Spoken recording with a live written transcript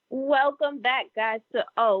Welcome back, guys, to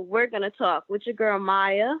We're Gonna Talk with your girl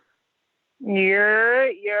Maya. You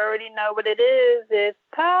already know what it is. It's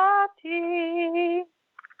Tati.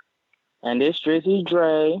 And it's Drizzy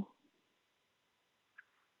Dre.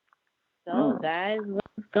 So, guys,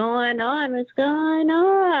 what's going on? What's going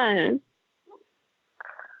on?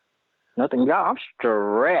 Nothing, y'all. I'm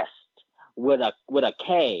stressed with a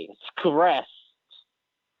K. Stressed.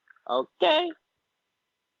 Okay.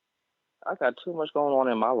 I got too much going on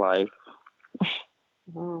in my life.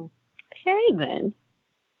 Okay, then.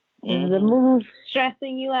 Is the move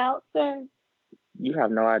stressing you out, sir? You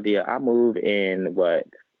have no idea. I moved in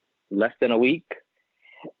less than a week,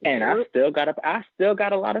 and I still got a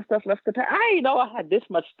lot of stuff left to pack. I didn't know I had this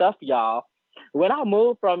much stuff, y'all. When I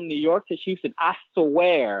moved from New York to Houston, I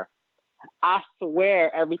swear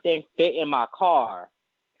everything fit in my car.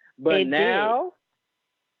 But now,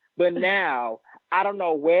 I don't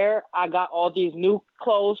know where I got all these new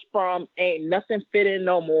clothes from. Ain't nothing fitting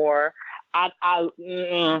no more.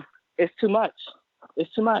 It's too much.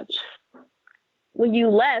 It's too much. When you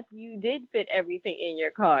left, you did fit everything in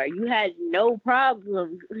your car. You had no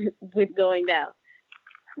problem with going down.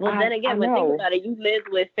 Well, then again, when think about it, you lived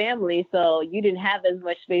with family, so you didn't have as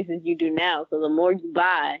much space as you do now. So the more you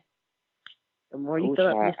buy, the more you fill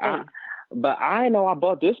up your space. But I know I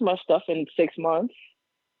bought this much stuff in 6 months.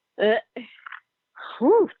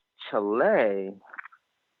 Whew, Chile.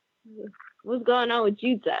 What's going on with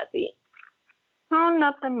you, Tati? Oh,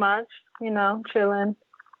 nothing much. Chilling.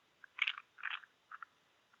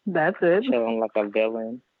 That's it. Chilling like a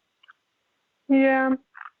villain. Yeah.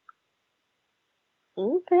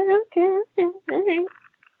 Okay.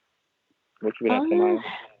 What you been up to,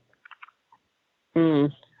 Maya?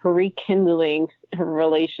 Rekindling her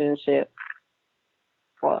relationship.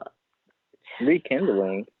 What?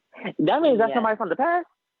 Rekindling? That means that's somebody from the past?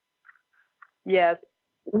 Yes.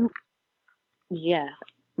 Yeah.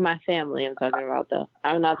 My family I'm talking about, though.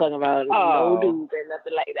 I'm not talking about no dudes or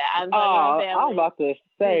nothing like that. I'm talking about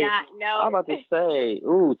family. I'm about to say,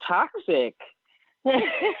 ooh, toxic.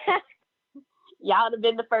 Y'all would have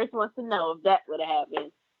been the first ones to know if that would have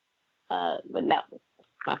happened. But no,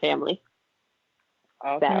 my family.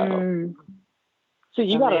 Okay. So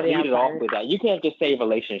you gotta lead it off with that. You can't just say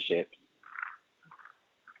relationships.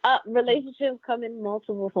 Relationships come in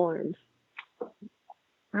multiple forms.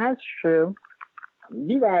 That's true.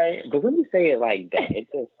 You're right, but when you say it like that, it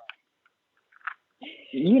just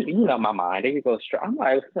you know my mind. It goes straight. I'm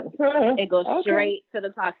like, it goes straight to the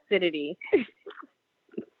toxicity.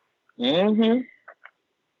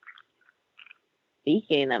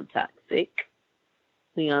 Speaking of toxic,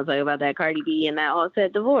 we gonna talk about that Cardi B and that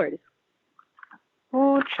Offset divorce.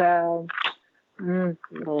 Oh, child.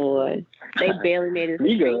 Boy, they barely made it 3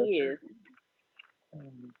 years.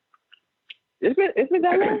 It's been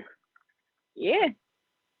that long? Yeah.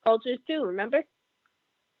 Cultures too, remember?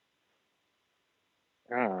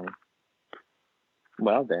 Oh.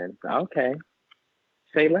 Well then, okay.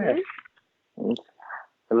 Say less. It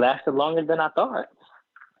lasted longer than I thought.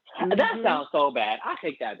 That sounds so bad. I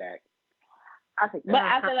take that back. But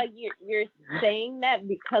I feel like you're saying that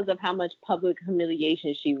because of how much public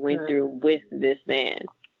humiliation she went through with this man.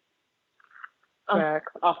 Okay,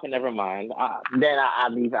 never mind. Then I'll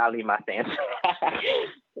leave my stance.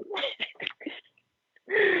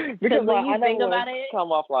 Because when you think about it,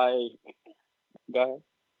 come off like, go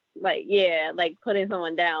ahead. Like putting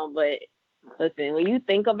someone down. But listen, when you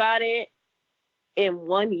think about it, in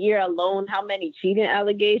 1 year alone, how many cheating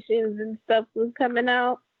allegations and stuff was coming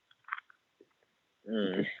out?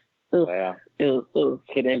 Well,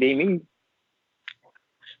 couldn't be me.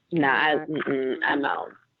 Nah, I'm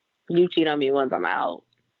out. You cheat on me once, I'm out.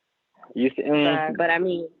 You see, but I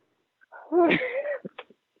mean,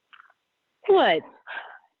 what?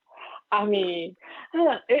 I mean,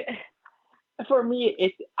 for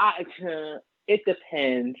me, it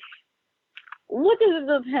depends. What does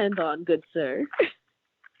it depend on, good sir?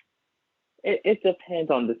 It depends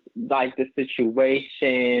on the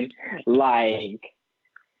situation. Like,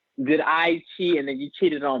 did I cheat and then you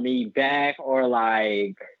cheated on me back, or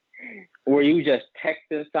like, were you just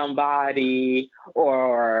texting somebody,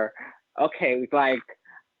 or like,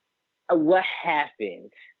 what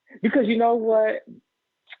happened? Because you know what,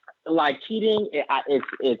 like cheating,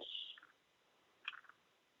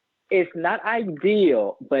 it's not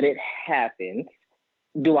ideal, but it happens.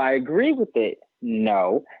 Do I agree with it?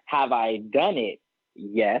 No. Have I done it?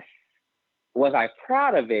 Yes. Was I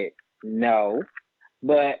proud of it? No.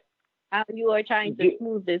 But how you are trying to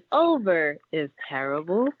smooth this over is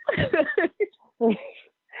terrible.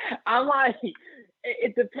 I'm like,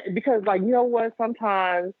 it depends, because like, you know what,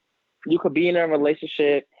 sometimes you could be in a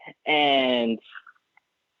relationship and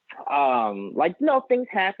things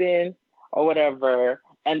happen or whatever,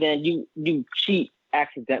 and then you cheat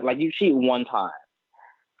like you cheat one time.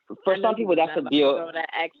 For some people, that's a deal. Throw that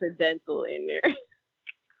accidental in there.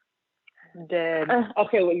 Dead.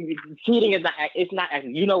 Okay, well, cheating is not. It's not.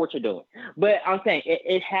 You know what you're doing, but I'm saying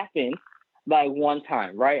it happened like one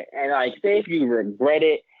time, right? And like, say if you regret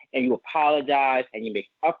it and you apologize and you make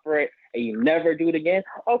up for it and you never do it again,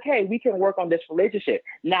 okay, we can work on this relationship.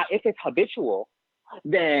 Now, if it's habitual,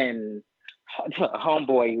 then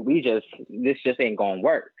homeboy, this just ain't gonna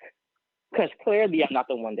work. Because clearly I'm not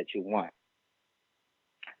the one that you want.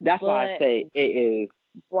 That's why I say it is.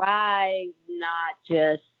 Why not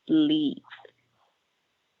just leave?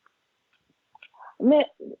 Man,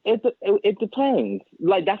 it depends.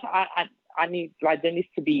 Like that's I need, like, there needs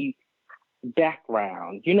to be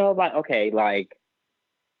background. You know, like, okay, like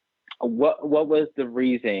what was the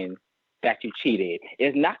reason that you cheated?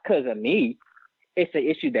 It's not because of me. It's an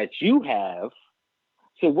issue that you have.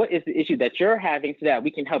 So what is the issue that you're having so that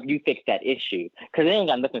we can help you fix that issue? Because it ain't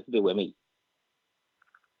got nothing to do with me.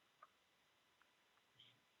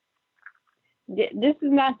 This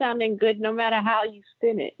is not sounding good no matter how you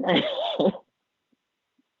spin it.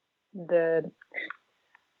 Dead.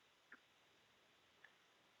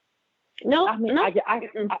 No, I mean, no. I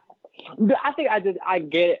think I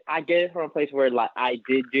get it from a place where, like, I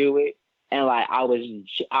did do it, and like I was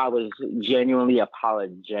genuinely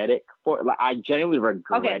apologetic for it. Like, I genuinely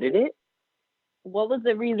regretted it. What was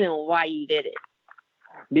the reason why you did it?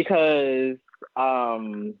 Because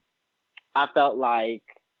I felt like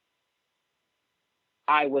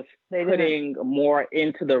I was putting more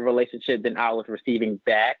into the relationship than I was receiving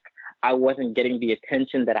back. I wasn't getting the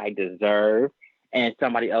attention that I deserved, and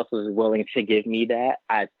somebody else was willing to give me that.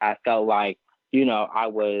 I felt like, you know, I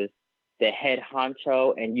was the head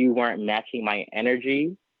honcho and you weren't matching my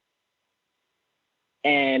energy.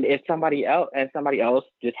 And if somebody else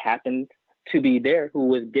just happened to be there who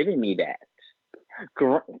was giving me that.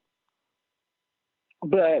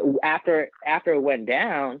 But after it went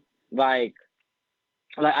down, like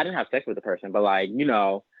I didn't have sex with the person, but, like, you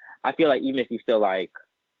know, I feel like even if you still, like,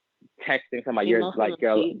 texting somebody,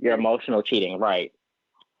 you're emotional cheating, right?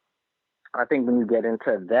 I think when you get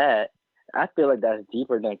into that, I feel like that's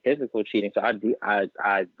deeper than physical cheating. So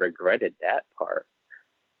I regretted that part.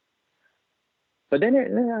 But then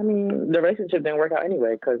I mean, the relationship didn't work out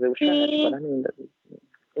anyway because it was trash. But I mean,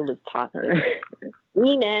 it was toxic.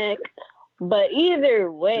 Next. But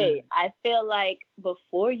either way, I feel like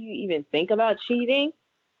before you even think about cheating,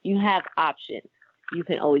 you have options. You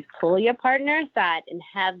can always pull your partner aside and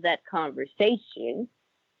have that conversation,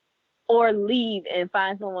 or leave and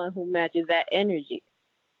find someone who matches that energy.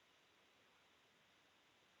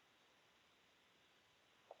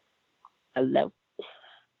 Hello.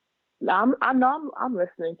 I'm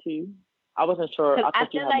listening to you. I wasn't sure. I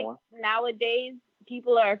feel like nowadays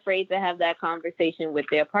people are afraid to have that conversation with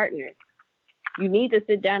their partners. You need to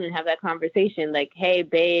sit down and have that conversation. Like, hey,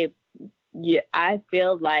 babe, I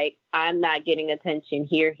feel like I'm not getting attention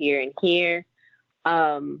here, and here.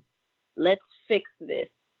 Let's fix this.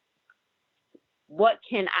 What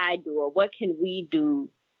can I do, or what can we do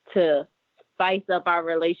to spice up our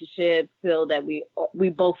relationship so that we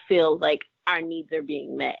both feel like our needs are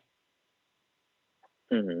being met?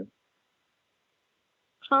 Mm-hmm.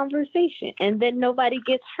 Conversation, and then nobody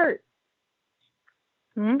gets hurt.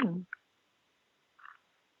 Mm.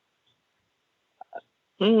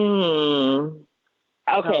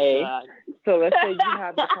 Okay, so let's say you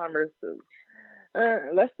have the conversation.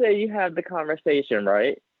 Let's say you have the conversation,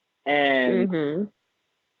 right? And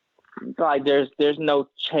like there's no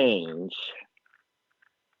change.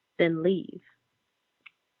 Then leave.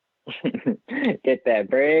 Get that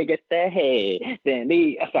bread, get that head. Then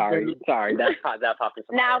leave. Sorry, that popped in.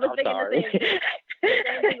 Now I was thinking the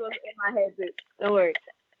same thing was in my head too. Don't worry.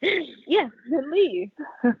 Yeah, then leave.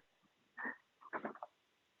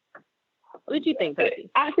 What do you think, Percy?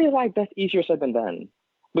 I feel like that's easier said than done.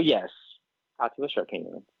 But yes, out to the short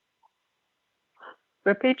opinion.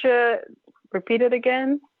 Repeat it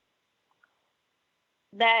again.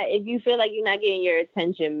 That if you feel like you're not getting your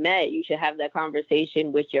attention met, you should have that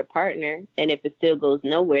conversation with your partner. And if it still goes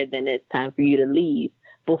nowhere, then it's time for you to leave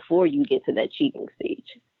before you get to that cheating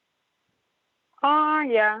stage.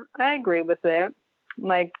 Yeah, I agree with that.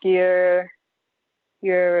 Like your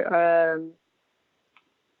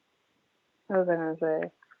what was I gonna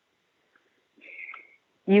say?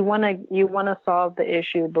 You wanna solve the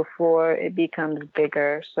issue before it becomes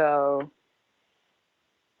bigger. So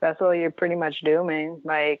that's all you're pretty much doing.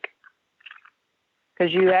 Like,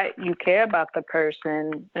 because you care about the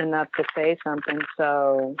person enough to say something.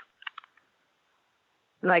 So,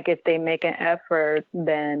 like, if they make an effort,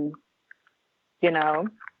 then, you know,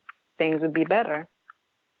 things would be better.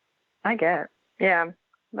 I guess. Yeah,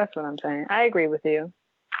 that's what I'm saying. I agree with you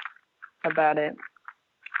about it,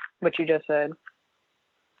 what you just said.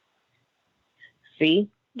 See,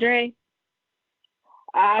 Dre?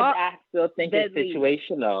 I still think it's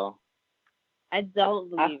situational. I don't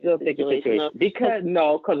believe I still think it's situational. Because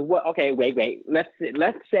what? Okay, wait. Let's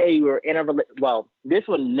say we're in a well, this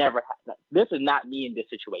would never happen. This is not me in this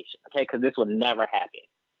situation, okay? Because this would never happen.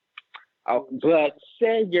 But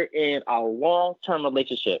say you're in a long-term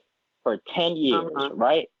relationship for 10 years,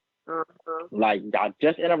 right? Like,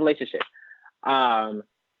 just in a relationship.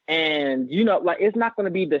 And, you know, like, it's not going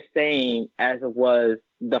to be the same as it was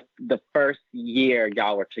the first year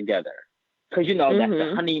y'all were together. Because, you know, that's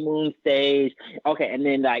the honeymoon stage. Okay, and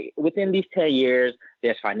then, like, within these 10 years,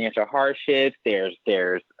 there's financial hardships, there's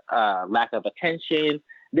lack of attention.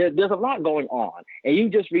 There's a lot going on. And you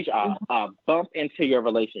just reach a bump into your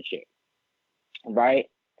relationship, right?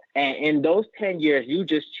 And in those 10 years, you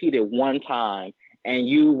just cheated one time, and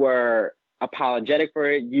you were apologetic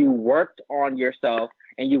for it. You worked on yourself,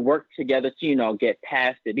 and you worked together to, you know, get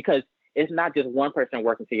past it. Because it's not just one person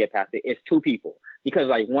working to get past it. It's two people. Because,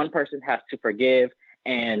 like, one person has to forgive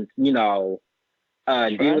and, you know,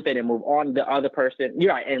 deal with it and move on. The other person,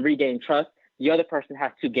 and regain trust. The other person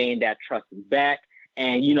has to gain that trust back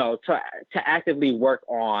and, you know, to actively work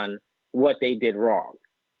on what they did wrong.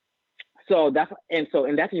 So in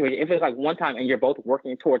that situation, if it's like one time and you're both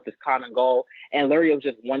working towards this common goal, and literally it was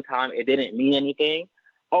just one time, it didn't mean anything.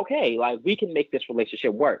 Okay, like, we can make this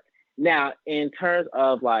relationship work. Now, in terms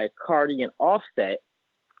of like Cardi and Offset,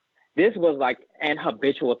 this was like an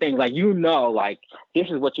habitual thing. Like, you know, like, this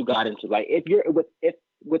is what you got into. Like, if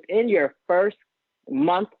within your first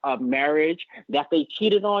month of marriage that they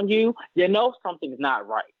cheated on you, you know something's not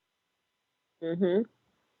right. Mm-hmm.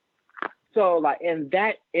 So, like, in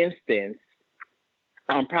that instance,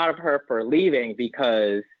 I'm proud of her for leaving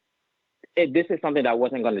because this is something that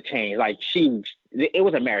wasn't going to change. Like, it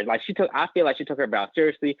was a marriage. Like, I feel like she took her vow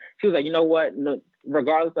seriously. She was like, you know what? No,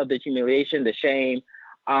 regardless of the humiliation, the shame,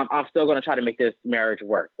 I'm still going to try to make this marriage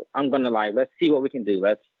work. I'm going to, like, let's see what we can do.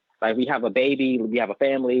 We have a baby, we have a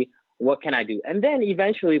family. What can I do? And then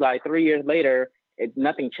eventually, like, 3 years later,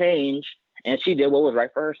 nothing changed, and she did what was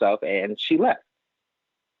right for herself, and she left.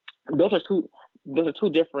 Those are two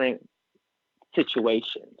different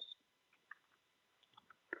situations.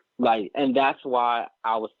 Like, and that's why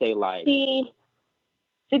I would say, like, see,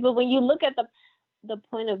 but when you look at the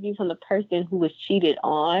point of view from the person who was cheated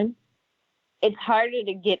on, it's harder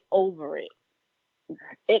to get over it.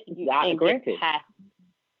 Granted.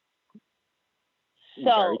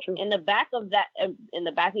 So in the back of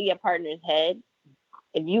your partner's head,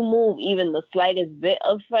 if you move even the slightest bit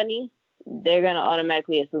of funny, they're gonna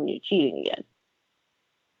automatically assume you're cheating again.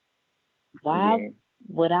 Why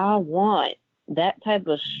would I want that type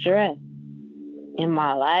of stress in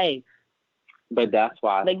my life? But that's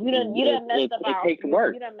why. Like, you done messed up. It takes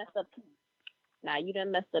work. You done messed up. Nah, you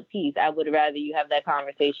done messed up peace. I would rather you have that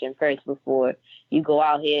conversation first before you go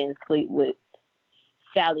out here and sleep with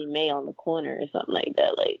Sally Mae on the corner or something like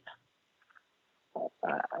that. Like,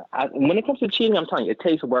 when it comes to cheating, I'm telling you, it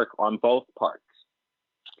takes work on both parts.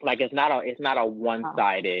 Like, it's not a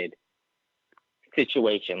one-sided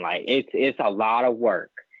situation. Like, it's a lot of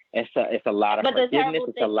work. It's a lot of forgiveness.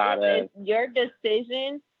 It's a lot of your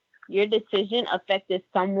decision affected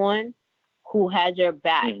someone who had your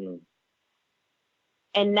back. Mm-hmm.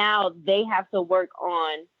 And now they have to work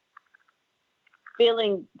on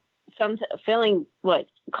feeling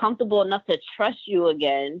comfortable enough to trust you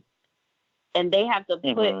again. And they have to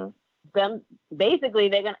put them, basically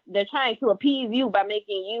they're trying to appease you by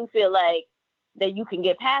making you feel like that you can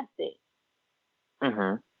get past it.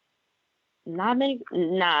 Mm-hmm.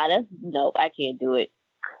 Nope, I can't do it.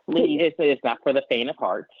 Leave. It's not for the faint of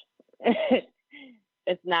heart.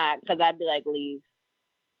 It's not, because I'd be like, leave.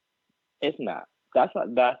 It's not. That's what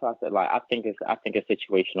I said. Like, I think it's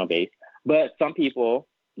situational based. But some people,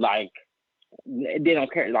 like, they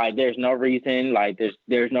don't care. Like, there's no reason. Like,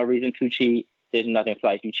 there's no reason to cheat. There's nothing. So,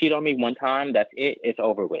 like, you cheat on me one time, that's it. It's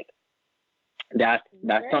over with. That's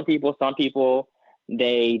right. Some people.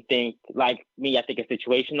 They think, like me, I think it's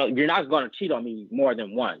situational. You're not going to cheat on me more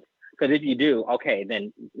than once. Because if you do, okay,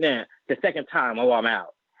 then the second time, I'm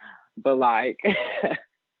out. But, like,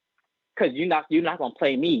 because you're not going to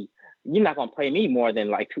play me. You're not going to play me more than,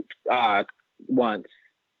 like, once.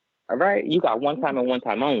 All right? You got one time and one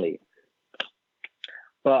time only.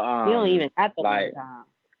 But you don't even have to one time.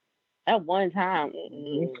 At one time.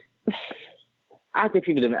 I give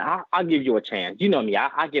people. I'll give you a chance. You know me.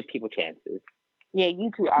 I give people chances. Yeah,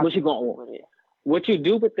 you too. What you going with it? What you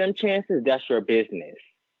do with them chances? That's your business.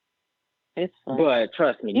 It's fun. But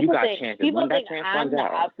trust me, you got chances. People when think that chance I'm runs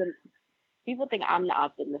out. People think I'm the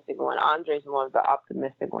optimistic one. Andre's more of the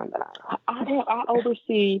optimistic one than I am.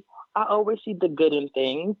 I oversee the good in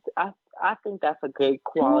things. I think that's a good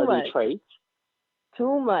quality trait.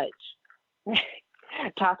 Too much.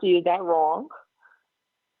 Tati, is that wrong?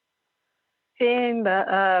 Seeing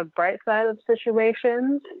the bright side of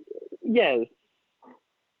situations? Yes.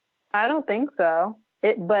 I don't think so.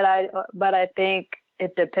 But I think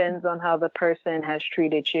it depends on how the person has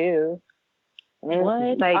treated you.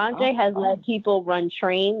 What? Like, Andre has let people run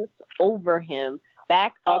trains over him.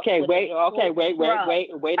 Back up. Okay, wait a minute.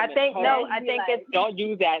 I think it's don't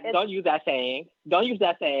use that saying. Don't use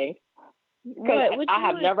that saying. Because I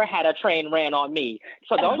have never had a train ran on me.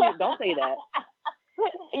 So don't say that.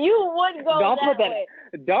 You would go way.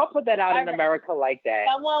 Don't put that out in America like that.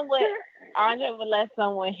 Andre would let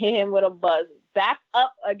someone hit him with a bus, back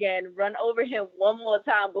up again, run over him one more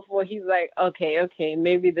time before he's like, okay,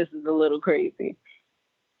 maybe this is a little crazy.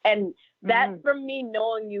 And that's from me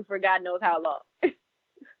knowing you for God knows how long.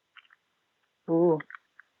 Ooh.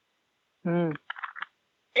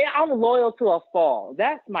 Yeah, I'm loyal to a fault.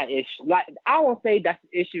 That's my issue. Like, I won't say that's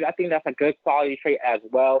the issue. I think that's a good quality trait as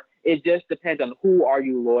well. It just depends on who are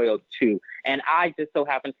you loyal to. And I just so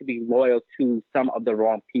happen to be loyal to some of the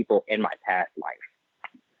wrong people in my past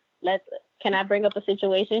life. Can I bring up a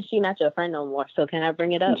situation? She's not your friend no more, so can I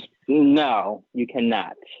bring it up? No, you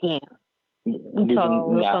cannot. Yeah.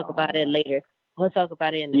 We'll talk about it later. We'll talk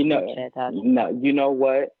about it in the group chat. No, you know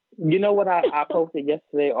what? You know what I posted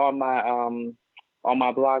yesterday on my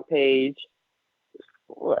blog page?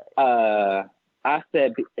 What?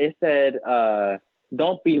 It said,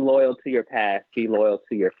 don't be loyal to your past, be loyal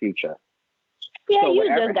to your future. Yeah, so you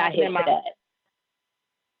just got hit for that.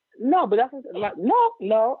 No, but that's like,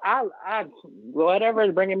 no. I whatever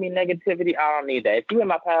is bringing me negativity, I don't need that. If you in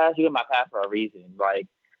my past, you in my past for a reason. Like,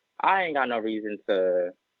 I ain't got no reason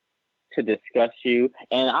to discuss you,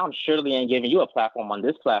 and I'm surely ain't giving you a platform on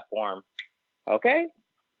this platform. Okay?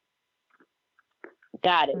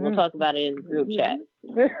 Got it. We'll talk about it in the group chat.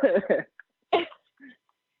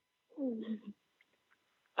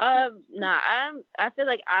 I feel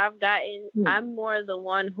like I'm more the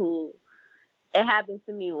one who, it happens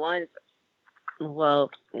to me once, or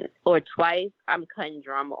twice, I'm cutting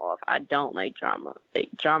drama off. I don't like drama. Like,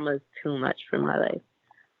 drama is too much for my life.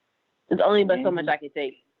 It's only but so much I can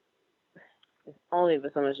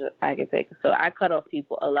take. So I cut off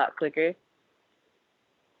people a lot quicker.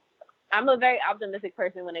 I'm a very optimistic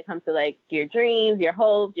person when it comes to, like, your dreams, your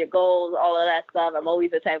hopes, your goals, all of that stuff. I'm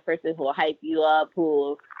always the type of person who will hype you up, who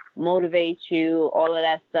will motivate you, all of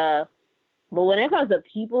that stuff. But when it comes to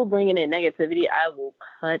people bringing in negativity, I will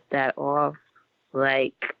cut that off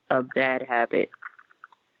like a bad habit.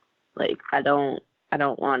 Like, I don't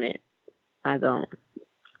want it. I don't.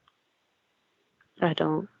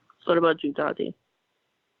 What about you, Tati?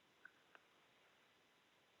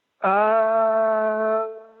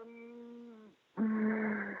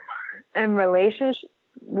 In relationship,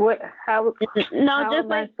 how? No, how just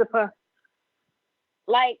am I supposed?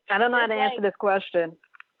 Like, I don't know how to answer this question.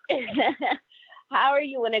 How are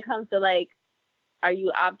you when it comes to, like, are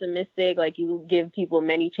you optimistic? Like, you give people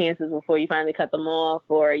many chances before you finally cut them off,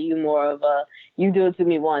 or are you more of a, you do it to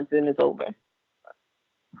me once and it's over?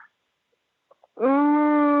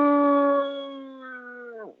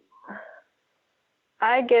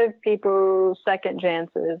 I give people second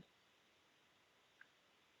chances.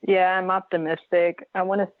 Yeah, I'm optimistic. I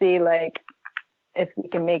want to see, like, if we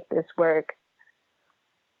can make this work.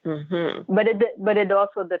 Mm-hmm. But it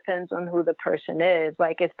also depends on who the person is.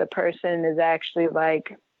 Like, if the person is actually,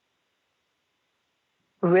 like,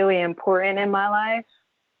 really important in my life,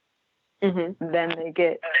 then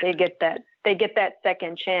they get that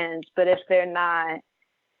second chance. But if they're not,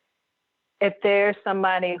 if there's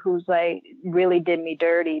somebody who's, like, really did me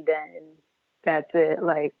dirty, then that's it.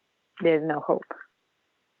 Like, there's no hope.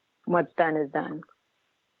 What's done is done.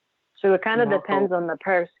 So it kind of depends on the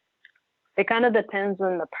person. It kind of depends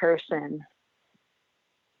on the person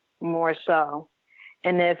more so.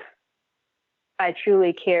 And if I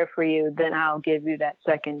truly care for you, then I'll give you that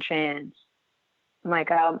second chance.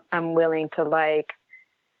 Like, I'm willing to, like,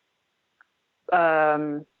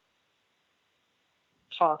 talk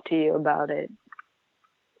to you about it.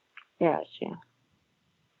 Yes, yeah.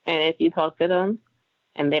 And if you talk to them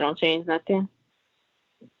and they don't change nothing,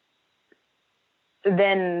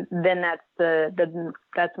 then that's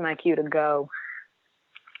that's my cue to go.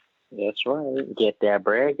 That's right. Get that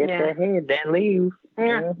bread, get that head, then leave.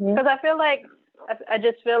 Yeah. Because I feel like, I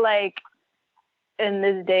just feel like in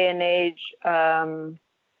this day and age,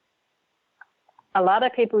 a lot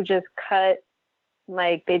of people just cut,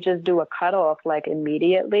 like they just do a cutoff like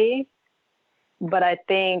immediately. But I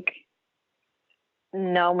think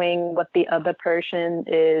knowing what the other person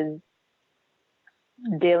is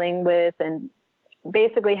dealing with and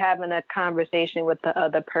basically having a conversation with the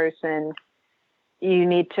other person, you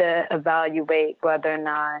need to evaluate whether or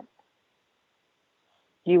not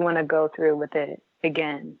you want to go through with it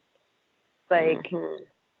again. Like,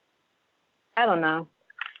 I don't know.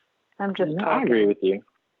 I'm just talking. I agree with you.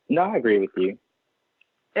 No, I agree with you.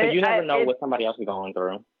 Because you never know what somebody else is going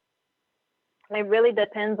through. It really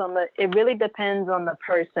depends on the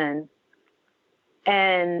person,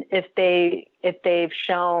 and if they've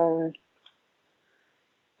shown,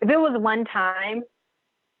 if it was one time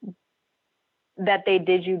that they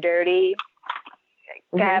did you dirty,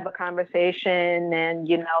 to have a conversation and,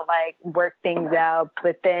 you know, like work things out.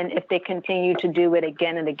 But then if they continue to do it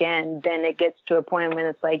again and again, then it gets to a point when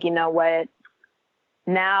it's like, you know what,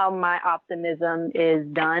 now my optimism is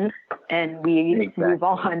done and we move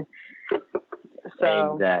on.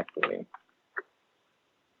 So exactly.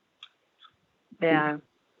 Yeah.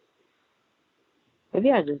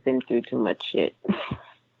 Maybe I've just been through too much shit.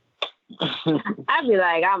 I'd be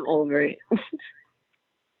like, I'm over it.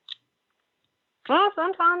 Well,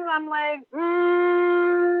 sometimes I'm like,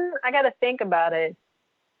 I got to think about it.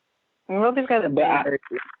 Nobody's got to think.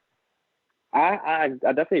 I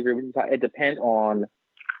definitely agree with you. It depends on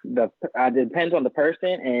the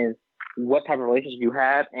person and what type of relationship you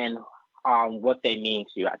have and what they mean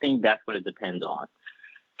to you. I think that's what it depends on.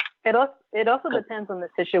 It also depends on the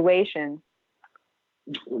situation.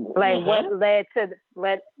 Like what led to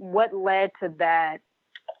that?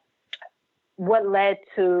 What led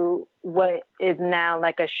to what is now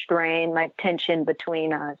like a strain, like tension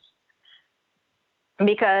between us?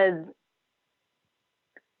 Because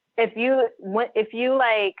if you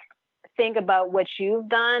like think about what you've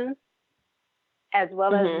done as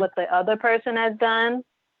well as what the other person has done,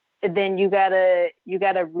 then you gotta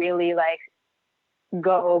really like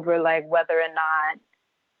go over like whether or not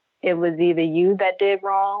it was either you that did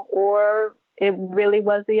wrong or it really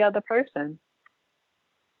was the other person.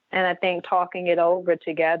 And I think talking it over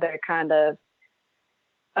together kind of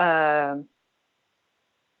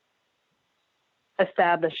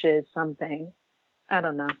establishes something. I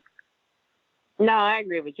don't know. No, I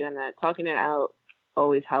agree with you on that. Talking it out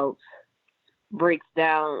always helps. Breaks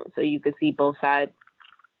down so you can see both sides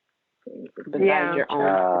besides your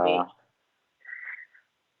own.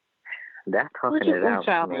 That talking it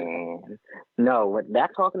out, man. No,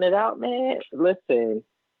 that talking it out, man. Listen.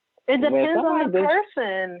 It depends on the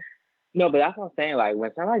person. No, but that's what I'm saying. Like,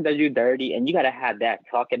 when somebody does you dirty and you got to have that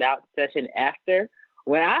talk it out session after,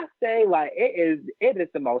 when I say, like, it is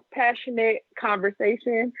the most passionate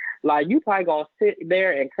conversation. Like, you probably going to sit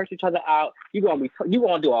there and curse each other out. You're going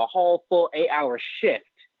to do a whole full 8-hour shift.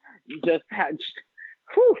 You just have,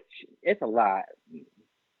 it's a lot.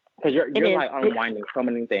 Because you're like unwinding so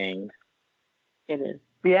many things. It is.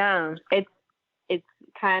 Yeah. It's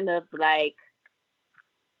kind of like,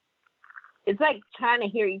 it's like trying to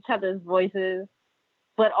hear each other's voices,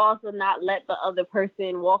 but also not let the other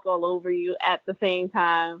person walk all over you at the same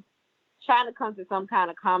time. Trying to come to some kind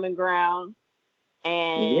of common ground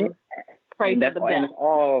and pray for the best. And it's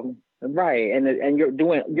all right, and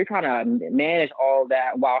you're trying to manage all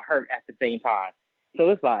that while hurt at the same time. So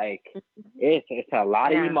it's like it's a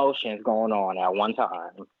lot of emotions going on at one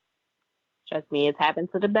time. Trust me, it's happened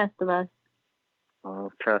to the best of us.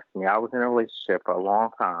 Oh, trust me, I was in a relationship for a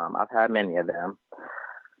long time. I've had many of them.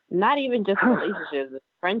 Not even just relationships,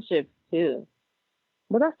 friendships too.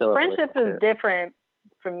 Well, that's still friendship is different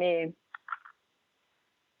for me.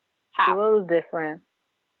 How? A little different.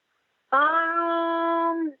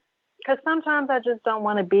 Because sometimes I just don't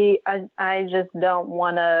want to be. I just don't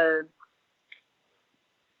want to.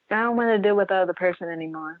 I don't want to deal with the other person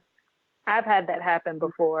anymore. I've had that happen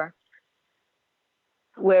before,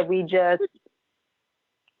 where we just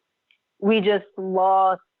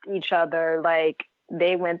lost each other. Like,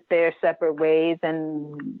 they went their separate ways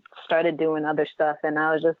and started doing other stuff. And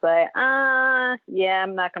I was just like, yeah,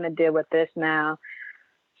 I'm not going to deal with this now.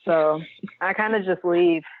 So I kind of just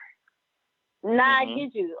leave. I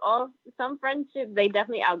get you. Some friendships, they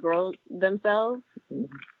definitely outgrow themselves.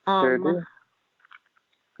 Sure do.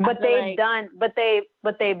 But they've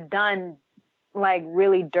done like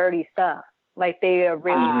really dirty stuff. Like, they are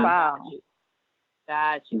really foul.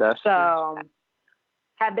 Gotcha. So,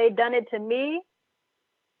 have they done it to me?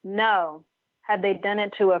 No. Had they done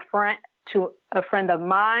it to a friend of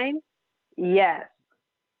mine? Yes.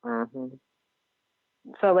 Mm-hmm.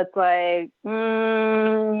 So it's like,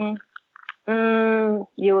 you a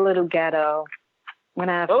little ghetto. I'm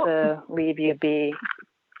gonna have to leave you be.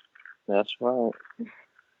 That's right.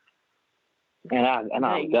 And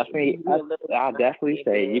I definitely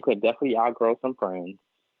say you could definitely outgrow some friends.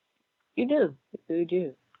 You do. You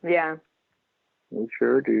do. Yeah. You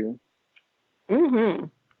sure do.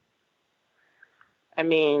 Mhm. I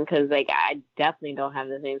mean, because like I definitely don't have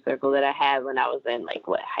the same circle that I had when I was in like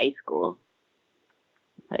high school.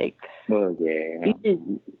 Like, well, yeah.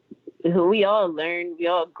 We all learn, we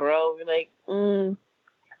all grow. We're like,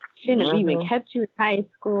 shouldn't have even kept you in high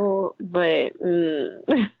school, but.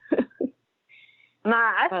 Nah,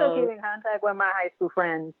 I still keep in contact with my high school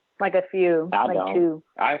friends. Like a few, two.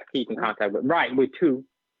 I keep in contact with two.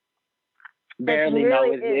 Barely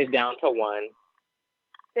it's down to one.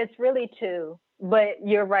 It's really two. But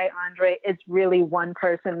you're right, Andre. It's really one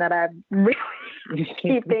person that I really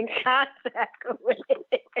keep in contact with.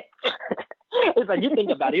 It's like you think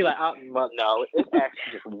about it, you're like, well, no, it's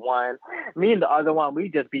actually just one. Me and the other one, we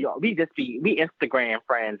Instagram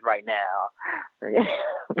friends right now.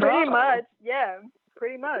 Pretty much, yeah.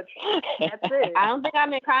 Pretty much. That's it. I don't think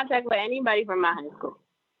I'm in contact with anybody from my high school.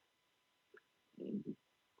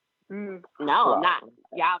 No, I'm not.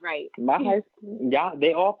 Y'all right. My high school,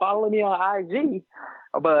 they all follow me on IG.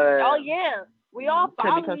 But yeah. We all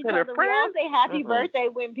follow each other. Friends? We all say happy birthday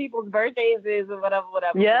when people's birthdays is or whatever.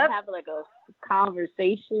 Yeah. Have like a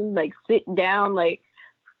conversation, like sit down, like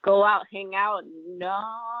go out, hang out. No,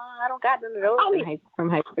 I don't got none of those from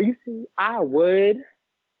high school. You see, I would.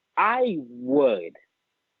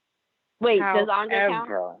 Wait, does Andre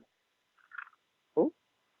count? Who?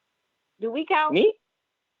 Do we count? Me?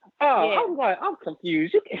 Oh, yeah. I'm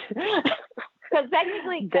confused. Because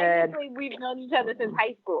technically we've known each other since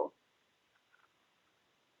high school.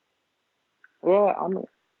 Well,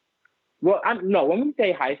 when we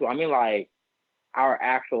say high school, I mean like our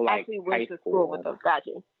actual actually went high to school with them.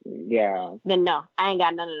 Gotcha. Yeah. Then no, I ain't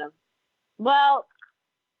got none of them. Well,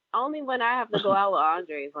 only when I have to go out with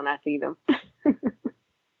Andre is when I see them.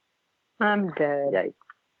 I'm dead. Yikes.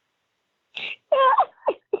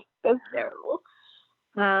 That's terrible.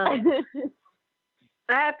 I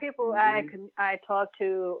have people I talk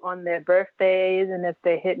to on their birthdays, and if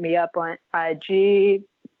they hit me up on IG.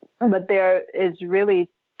 But there is really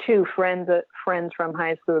two friends from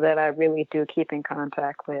high school that I really do keep in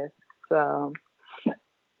contact with. So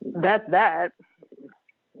that's that.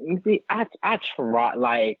 You see, I try.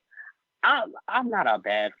 Like, I'm not a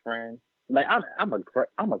bad friend. Like, I'm a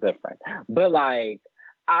good friend. But like,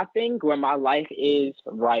 I think where my life is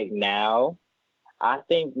right now, I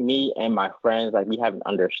think me and my friends, like, we have an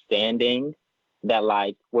understanding that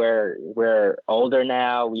like we're older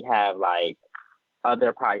now. We have like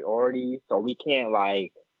other priorities, so we can't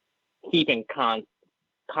like keep in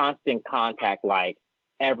constant contact like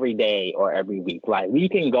every day or every week. Like we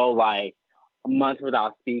can go like a month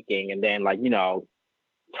without speaking and then like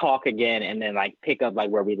talk again and then like pick up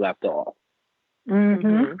like where we left off.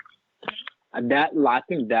 Mm-hmm. I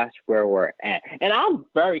think that's where we're at, and I'm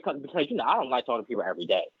very because I don't like talking to people every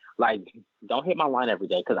day. Like don't hit my line every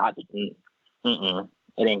day because it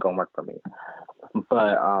ain't gonna work for me.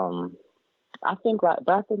 But I think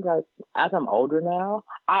as I'm older now,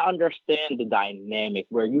 I understand the dynamic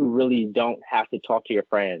where you really don't have to talk to your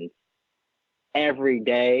friends every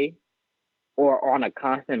day or on a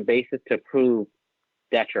constant basis to prove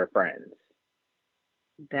that you're friends.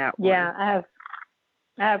 That one. Yeah,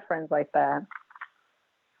 I have friends like that.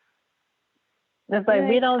 It's like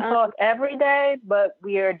we don't talk every day, but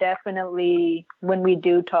we are definitely, when we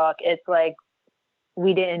do talk, it's like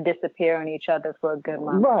we didn't disappear on each other for a good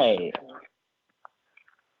month. Right.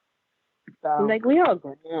 So. Like, we all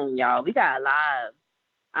grown, y'all. We got lives.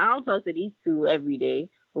 I don't talk to these two every day.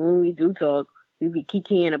 But when we do talk, we be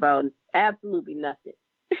kikiing about absolutely nothing.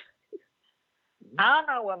 I don't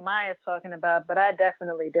know what Maya's talking about, but I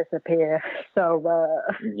definitely disappear. So,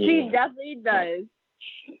 She definitely does.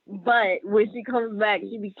 But when she comes back,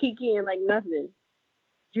 she be kikiing like nothing.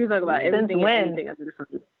 She was talking about everything and anything under the sun.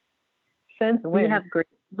 Since when?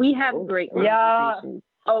 We have great conversations.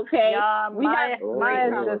 Okay.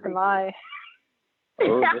 Maya's just lying.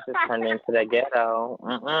 Oh, this is turning into the ghetto.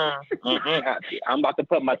 I'm about to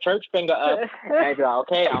put my church finger up and go,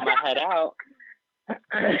 okay, I'm going to head out.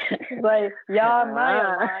 Like, y'all,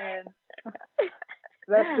 Maya lying.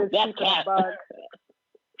 That's just bugs.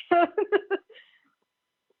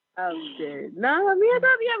 I'm dead. No, I mean, I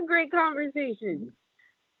thought we have great conversations.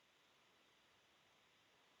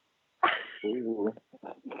 Ooh.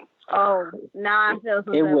 Oh, now I feel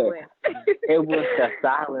some It type of was way. it was the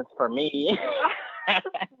silence for me.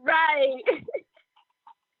 Right.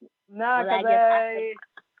 No,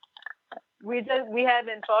 Well, because we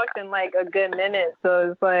haven't talked in like a good minute,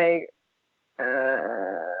 so it's like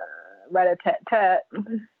rat-a-tat-tat.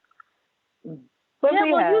 But Yeah,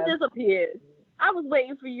 we well, have. you disappeared. I was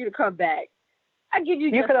waiting for you to come back. I give you.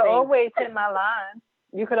 You could have always hit my line.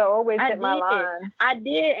 You could have always hit my line. I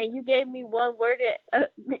did, and you gave me one worded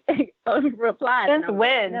reply. Since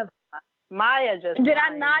when? Maya just did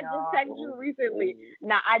I not just text you recently?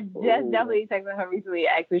 Nah, I just definitely texted her recently,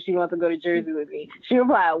 asked if she wants to go to Jersey with me. She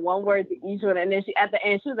replied one word to each one, and then she at the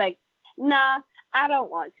end she was like, "Nah, I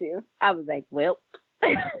don't want to." I was like, "Well."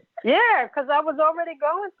 Yeah, because I was already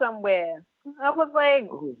going somewhere. I was like,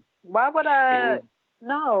 why would I?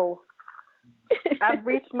 No. I've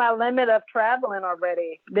reached my limit of traveling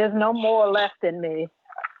already. There's no more left in me.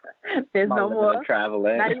 There's no more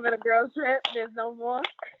traveling. Not even a girl's trip. There's no more.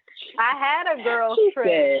 I had a girl's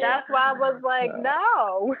trip. That's why I was like,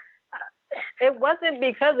 no. It wasn't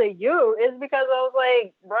because of you. It's because I was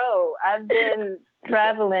like, bro, I've been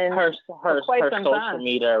traveling for quite some social time.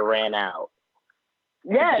 media ran out.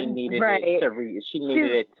 Yes, she needed right. it to she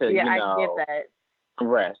needed it to I get that.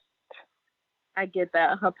 Rest. I get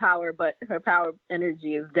that her power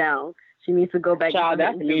energy is down. She needs to go back. Child,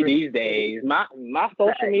 that's me these days. My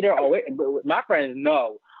social media. My friends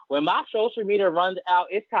know when my social media runs out,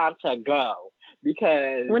 it's time to go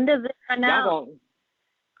because when does it run out?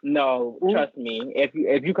 No, trust me.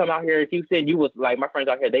 If you come out here, if you said you was like my friends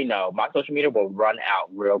out here, they know my social media will run out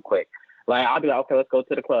real quick. Like I'll be like, okay, let's go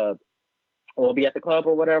to the club. We'll be at the club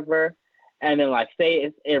or whatever, and then like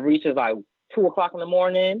say it reaches like 2:00 in the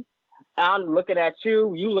morning. I'm looking at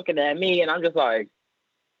you, you looking at me, and I'm just like,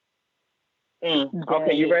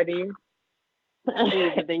 okay, you ready?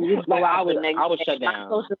 But then you go I would shut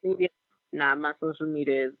down. My social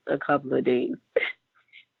media is a couple of days.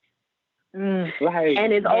 Like,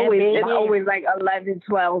 and it's always like 11,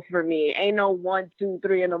 12 for me. Ain't no 1, 2,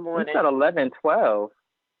 3 in the morning. You said 11, 12.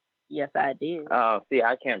 Yes, I did. Oh, see,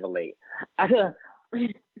 I can't relate.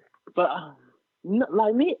 But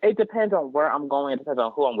like me, it depends on where I'm going. It depends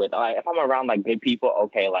on who I'm with. Like if I'm around like good people,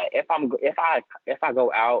 okay. Like if I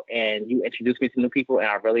go out and you introduce me to new people and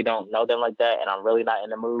I really don't know them like that and I'm really not in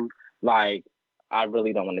the mood, like I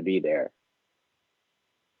really don't want to be there.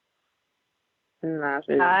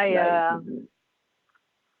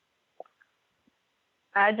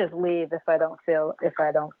 I just leave if I don't feel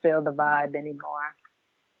the vibe anymore.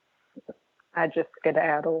 I just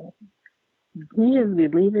skedaddle. You just be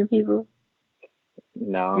leaving people?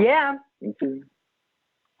 No. Yeah. The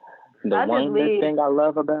one good thing I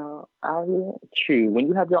love about out here, true. When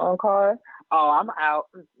you have your own car, I'm out.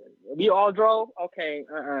 We all drove. Okay,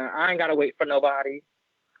 I ain't gotta wait for nobody.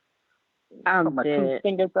 I'm my dead. 2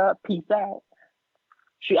 fingers up. Peace out.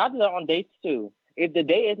 Shoot, I do that on dates too. If the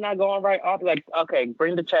date is not going right, I'll be like, okay,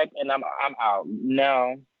 bring the check, and I'm out.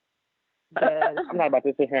 No, I'm not about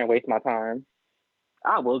to sit here and waste my time.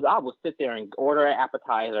 I will sit there and order an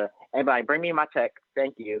appetizer and be like, bring me my check.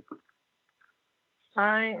 Thank you.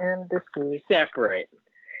 I am disgusted. Separate.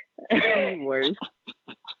 Worse.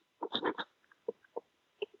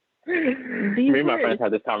 Me and my friends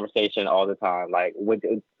have this conversation all the time. Like,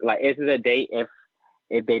 is it a date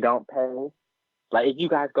if they don't pay? Like, if you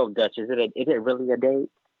guys go Dutch, is it really a date?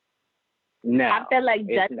 No. I feel like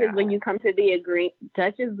Dutch is when you come to the agreement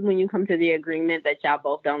that y'all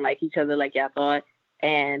both don't like each other like y'all thought,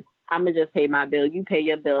 and I'm gonna just pay my bill, you pay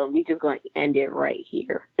your bill, and we just gonna end it right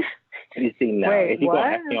here. You see, no. Wait, if you're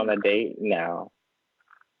gonna ask me on a date, no.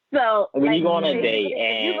 So when you go on a date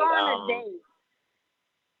and you go on a date.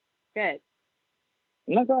 Good.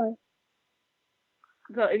 No, go ahead.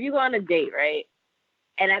 So if you go on a date, right?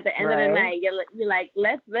 And at the end of the night, you're like,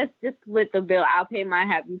 let's just split the bill. I'll pay my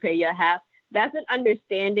half, you pay your half. That's an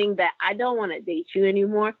understanding that I don't want to date you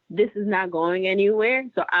anymore. This is not going anywhere.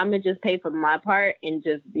 So I'm going to just pay for my part and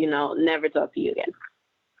just, never talk to you again.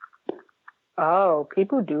 Oh,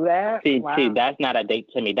 people do that? See, that's not a date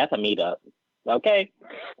to me. That's a meetup. Okay?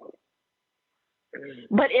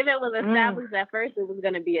 But if it was established at first it was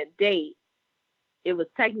going to be a date, it was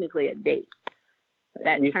technically a date.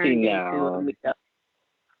 That turned into a meetup.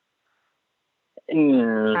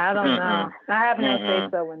 I don't know. I have no say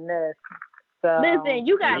so in this. So, listen,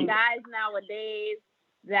 you got guys nowadays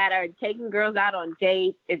that are taking girls out on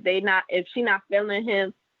dates. If she not feeling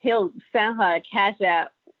him, he'll send her a cash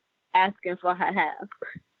app asking for her half.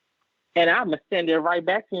 And I'm gonna send it right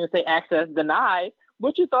back to you and say access denied.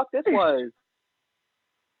 What you thought this was?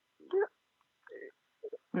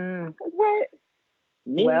 What?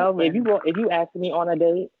 Me, Well, if you ask me on a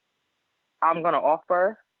date, I'm gonna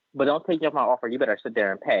offer, but don't take up my offer. You better sit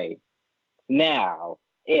there and pay. Now,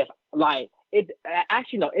 if like it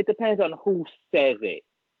actually no, it depends on who says it.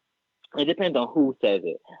 It depends on who says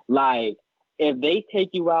it. Like if they take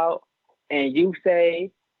you out and you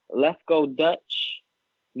say, "Let's go Dutch,"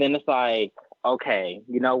 then it's like, okay,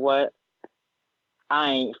 you know what?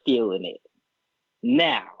 I ain't feeling it.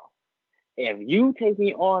 Now, if you take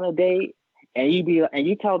me on a date and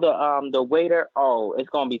you tell the waiter, oh, it's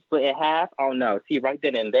gonna be split in half. Oh no, see right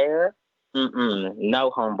then and there,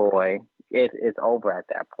 no, homeboy, it's over at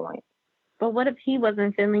that point. But what if he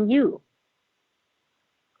wasn't feeling you?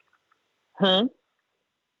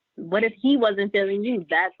 What if he wasn't feeling you?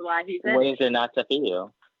 That's why he said what is there not to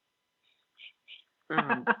feel?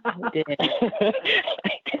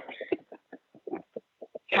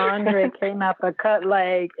 Andre came out the cut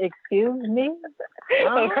like, excuse me?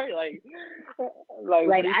 like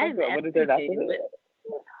I'm what is there not to feel?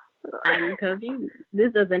 I'm confused.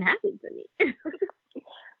 This doesn't happen to me.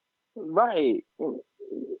 Right.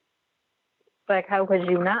 Like, how could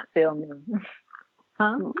you not feel me?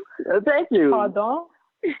 Huh? Thank you.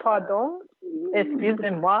 Pardon?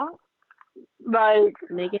 Excusez-moi? Like,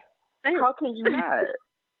 Make it sense. how can you not?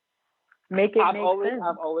 Make it I've make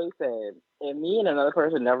always said, if me and another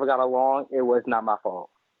person never got along, it was not my fault.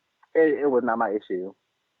 It was not my issue.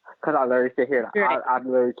 Because I literally sit here and I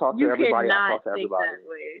literally talk to everybody. I talk to everybody. That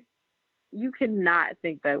way. You cannot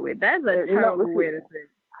think that way. That's a terrible way to think.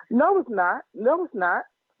 No, it's not. No, it's not.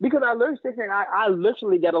 Because I literally sit here and I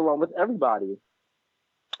literally get along with everybody.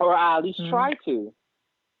 Or I at least try to.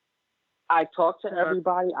 I talk to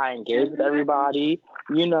everybody. I engage with everybody.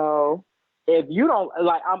 You know, if you don't,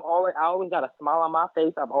 like, I always got a smile on my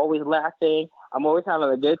face. I'm always laughing. I'm always having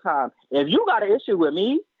a good time. If you got an issue with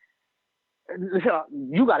me,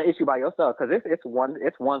 you got an issue by yourself because it's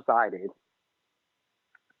one-sided.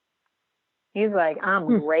 He's like,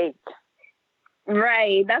 I'm great.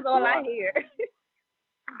 Right. That's all I hear.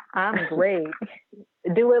 I'm great.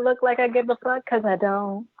 Do it look like I give a fuck? Because I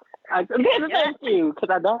don't. Thank you, because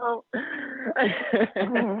I don't.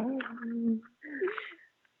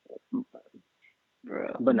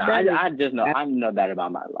 But no, I just know I know that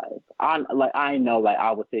about my life. I know like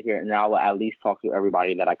I will sit here and I will at least talk to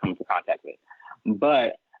everybody that I come into contact with.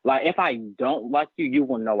 But like if I don't like you, you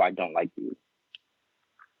will know I don't like you.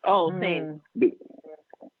 Oh, same.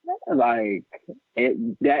 Like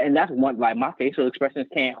that's one. Like my facial expressions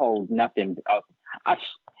can't hold nothing.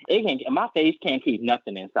 My face can't keep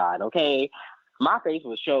nothing inside. Okay, my face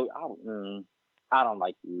will show. I don't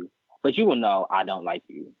like you, but you will know I don't like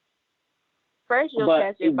you. First, you'll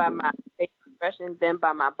catch it by my face expression, then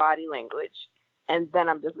by my body language, and then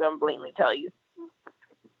I'm just gonna blatantly tell you.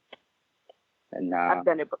 And I've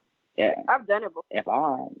done it before. Yeah, I've done it before. If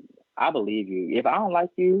I believe you. If I don't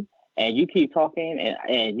like you and you keep talking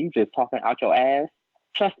and you just talking out your ass,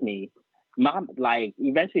 trust me,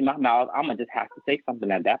 eventually my mouth, I'm gonna just have to say something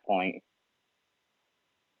at that point.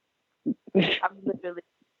 I've literally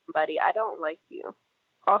somebody I don't like you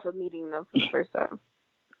off of meeting them for the first time.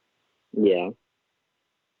 Yeah.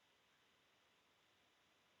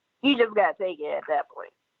 You just gotta take it at that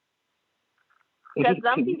point. Because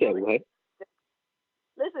some people,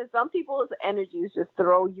 listen, some people's energies just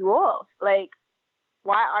throw you off. Like,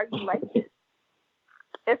 why are you like this?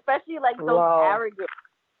 Especially like those arrogant.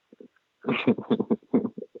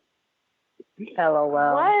 LOL.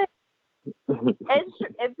 What? If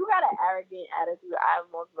you got an arrogant attitude, I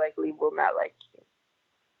most likely will not like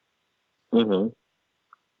you.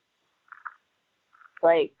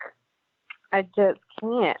 Like, I just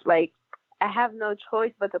can't. Like, I have no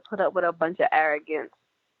choice but to put up with a bunch of arrogance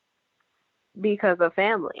because of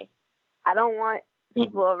family. I don't want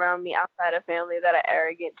people around me outside of family that are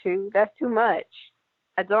arrogant too. That's too much.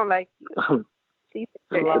 I don't like you. See,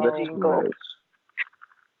 take your energy and go.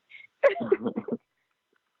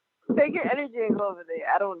 Take your energy and go over there.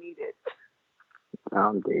 I don't need it.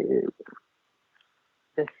 I'm dead.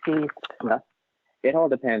 Deceased. It all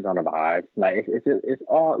depends on the vibe. Like it's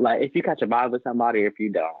all like if you catch a vibe with somebody, or if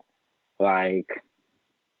you don't, like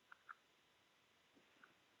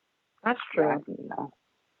that's true.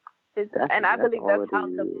 And I believe that's how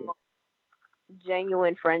the most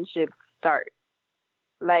genuine friendships start.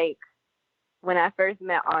 Like when I first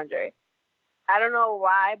met Andre, I don't know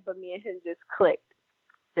why, but me and him just clicked.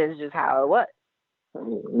 That's just how it was.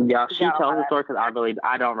 Yeah, she tells the story because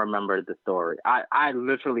I don't remember the story. I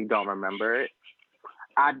literally don't remember it.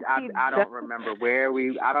 I don't remember where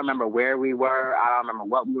we were. I don't remember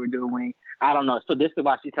what we were doing. I don't know. So this is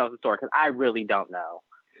why she tells the story because I really don't know.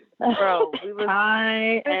 Bro, we was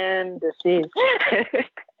I am deceased.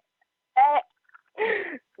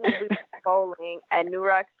 bowling at New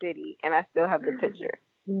Rock City, and I still have the picture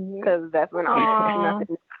because that's when I was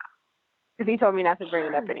nothing. Because he told me not to bring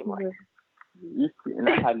it up anymore. And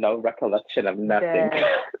I had no recollection of nothing.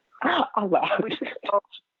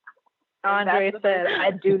 Andre said,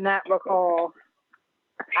 "I do not recall."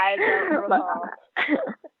 I don't recall.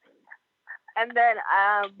 And then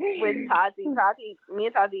with Tati, me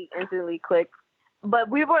and Tati instantly clicked. But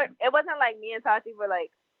it wasn't like me and Tati were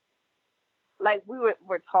like we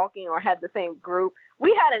were talking or had the same group.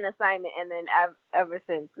 We had an assignment, and then ever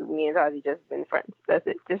since, me and Tati just been friends. That's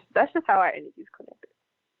it. That's just how our energies connected.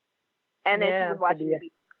 And then she was watching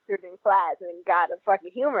me in class and got a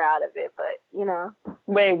fucking humor out of it. But you know,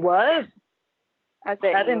 wait, what? I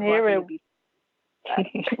said I didn't hear it.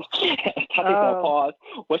 Tati's gonna pause.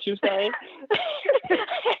 What you say?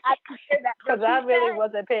 Because I really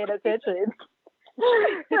wasn't paying attention.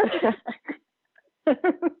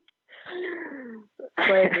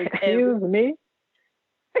 Wait, excuse me?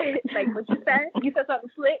 Like what you said? You said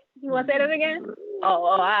something slick? You want to say that again? Oh,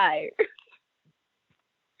 all right.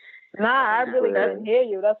 Nah, I really couldn't hear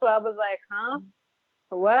you. That's why I was like, huh?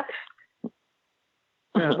 What?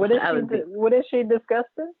 What is she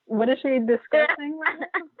discussing? What is she discussing right now?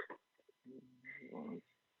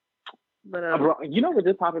 But you know what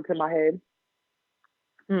just popped into my head?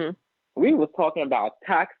 We was talking about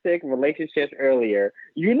toxic relationships earlier.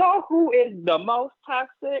 You know who is the most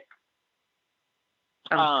toxic?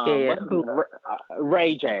 I'm scared.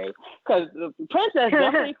 Ray J. Because Princess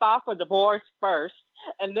definitely filed for divorce first,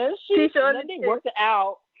 and then they worked it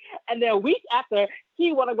out. And then a week after,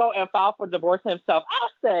 he want to go and file for divorce himself. I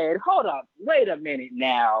said, hold up, wait a minute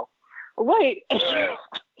now. Wait.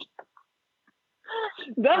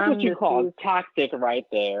 That's what you call toxic right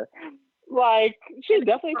there. Like, she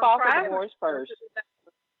definitely filed for divorce first.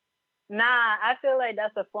 Nah, I feel like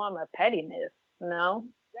that's a form of pettiness. No?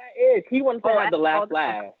 That is. He wouldn't say like the last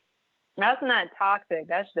laugh. That's not toxic.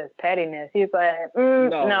 That's just pettiness. He's like,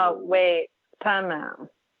 no, wait, time out.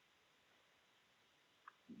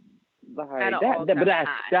 Like,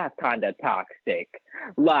 that's kind of toxic.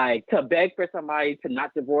 Like, to beg for somebody to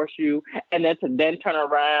not divorce you and then to turn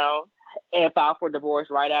around and file for divorce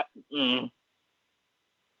right after.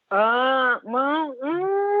 I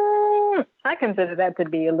consider that to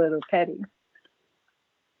be a little petty.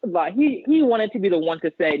 Like, he wanted to be the one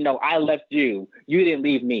to say, no, I left you. You didn't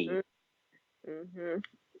leave me. Mm-hmm.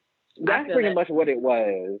 That's pretty much what it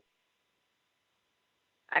was.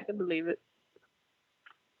 I can believe it.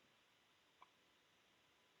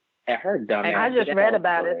 And her dumb ass. I just read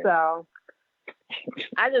about it, so.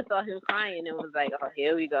 I just saw him crying and was like, oh,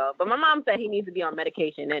 here we go. But my mom said he needs to be on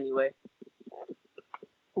medication anyway.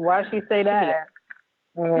 Why'd she say that?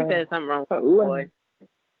 She said something wrong with the boy.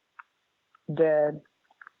 Dead.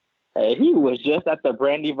 Hey, he was just at the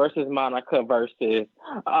Brandy versus Monica versus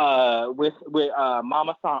with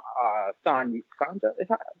Mama Sonya. Is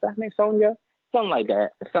that name Sonya? Something like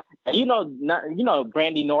that. And you know,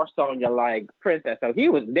 Brandy nor Sonya like Princess. So they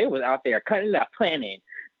was out there cutting up, planning.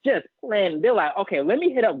 Just planning. They're like, okay, let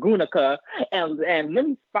me hit up Gunica and let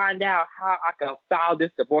me find out how I can file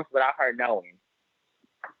this divorce without her knowing.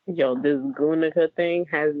 Yo, this Gunica thing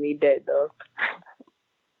has me dead though.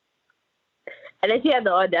 And then she had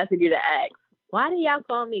the audacity to ask, why do y'all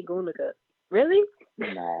call me Gunica? Really?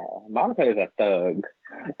 No, Monica is a thug.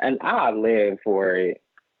 And I live for it.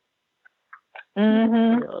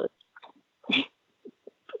 Mm-hmm.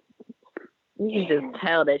 You can just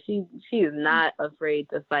tell that she is not afraid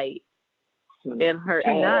to fight. And her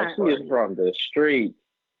she is from the street.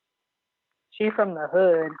 She's from the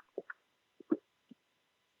hood.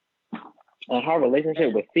 And her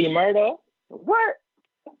relationship with C Murder? What?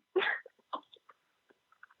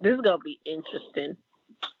 This is gonna be interesting.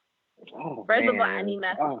 First of all, I need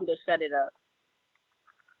Master P to shut it up.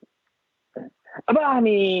 But I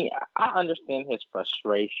mean, I understand his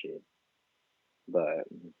frustration, but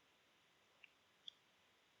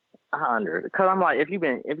because I'm like, if you've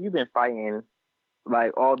been fighting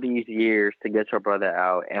like all these years to get your brother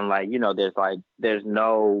out, and like there's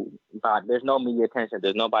no media attention,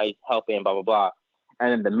 there's nobody helping, blah blah blah.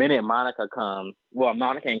 And then the minute Monica comes, well,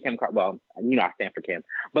 Monica and Kim, well, I stand for Kim,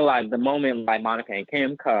 but like the moment like Monica and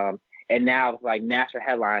Kim come, and now it's like national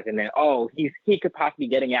headlines, and then he could possibly be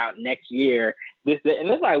getting out next year. And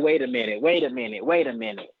it's like, wait a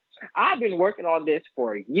minute. I've been working on this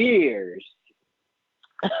for years,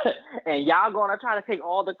 and y'all gonna try to take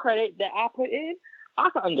all the credit that I put in? I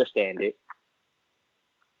can understand it.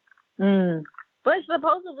 But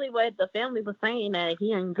supposedly, what the family was saying that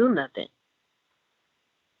he ain't do nothing.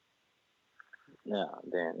 No,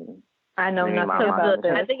 then I know let me nothing mind my about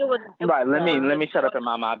business. I this. think it was Right, let me shut up and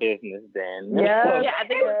mind my business then. Yeah, Yeah, I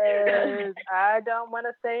think it was. I don't want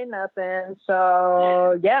to say nothing.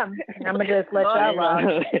 So yeah, I'm gonna just let y'all rock.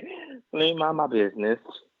 Let me mind my business.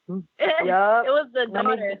 Yup. It was the Let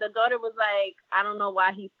me- daughter. The daughter was like, I don't know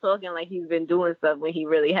why he's talking like he's been doing stuff when he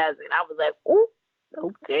really hasn't. I was like, ooh,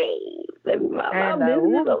 okay, let me mind my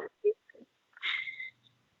business.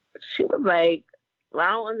 She was like, well,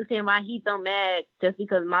 I don't understand why he's so mad just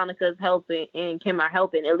because Monica's helping and Kim are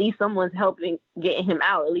helping. At least someone's helping getting him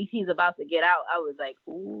out. At least he's about to get out. I was like,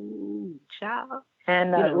 ooh, child.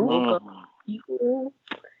 And You done woke up people.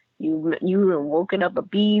 You done woken up a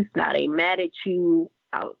beast. Now they mad at you.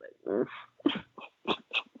 I was like,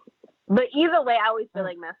 But either way, I always feel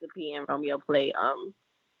like Master P and Romeo play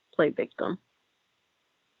victim.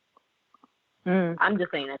 I'm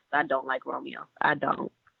just saying that I don't like Romeo. I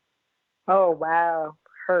don't. Oh wow,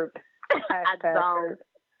 hurt. I don't.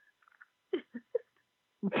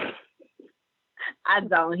 I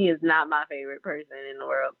don't. He is not my favorite person in the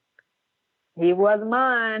world. He was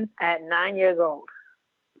mine at 9 years old.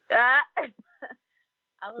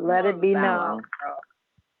 Let it be known.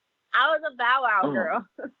 I was a Bow Wow girl.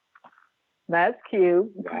 That's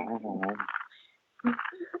cute. Wow.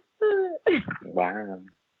 Wow.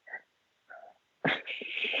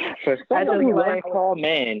 For some of you tall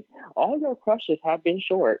men, all your crushes have been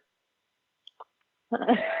short.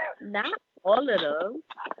 Not all of them.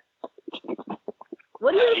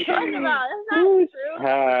 What are you talking about? That's not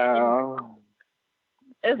true.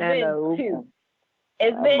 It's been two.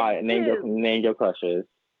 It's been two. Name your crushes.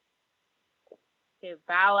 Okay,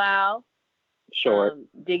 Bow Wow. Short.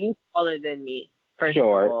 Diggy's taller than me.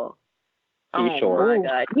 Short. He's short. Oh my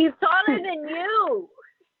God. He's taller than you.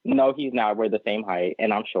 No, he's not. We're the same height,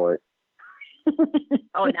 and I'm short.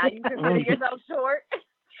 Oh, now you consider yourself short?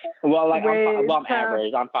 Well, like I'm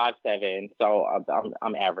average. I'm 5'7", so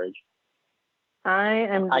I'm average.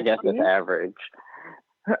 I guess it's average.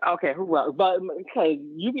 Okay, who else? But because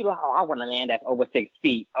you be like, oh, I want a man that's over 6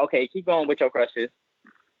 feet. Okay, keep going with your crushes.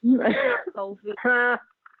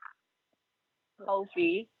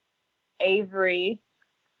 Kofi. Avery.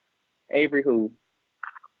 Avery who?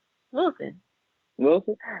 Wilson.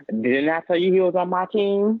 Didn't I tell you he was on my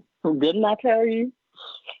team? Didn't I tell you?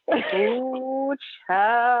 Ooh,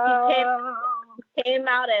 child. He came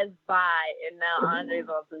out as bi, and now Andre's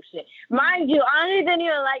on some shit. Mind you, Andre didn't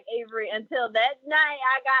even like Avery until that night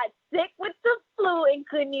I got sick with the flu and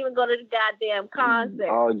couldn't even go to the goddamn concert.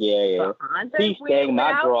 Oh, yeah. He sang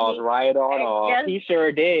my drawers right on off. He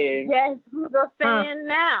sure did. Yes, who's a fan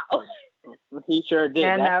now? He sure did.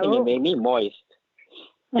 That thing made me moist.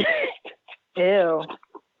 Ew.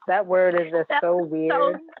 That word is just so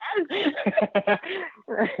weird.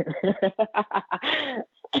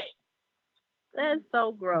 That's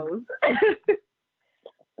so gross.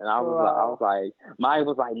 And I was like, Maya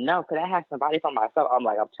was like, no, could I have somebody for myself? I'm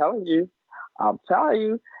like, I'm telling you, that's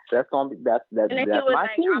my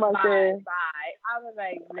team right there. I was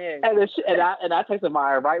like, no. And I texted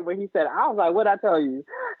Maya right when he said, I was like, what'd I tell you?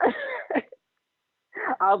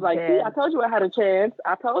 I was like, see, I told you I had a chance.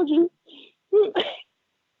 I told you.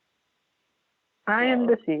 I am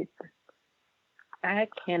deceased. I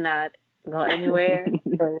cannot go anywhere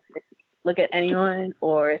or look at anyone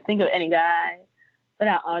or think of any guy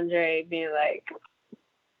without Andre being like,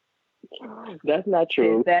 that's not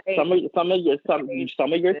true. Some of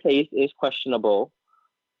your taste is questionable.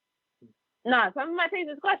 Nah, some of my taste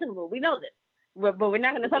is questionable. We know this. But we're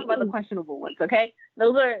not going to talk about the questionable ones, okay?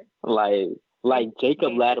 Those are like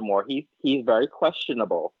Jacob Lattimore. He's very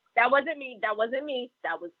questionable. That wasn't me. That was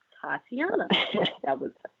Tatiana. That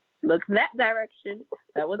was look that direction.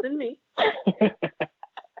 That wasn't me.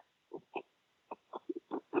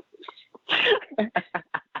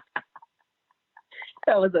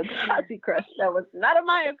 That was a Tati crush. That was not a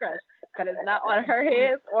Maya crush. That is not on her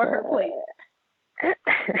hands or her plate.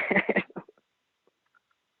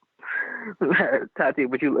 Tati,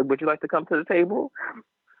 would you like to come to the table?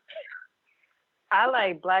 I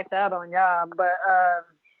like blacked out on y'all, but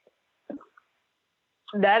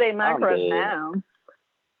that ain't my crush now.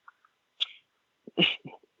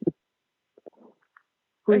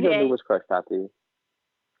 Who's your newest crush, Tati?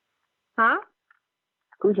 Huh?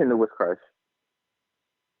 Who's your newest crush?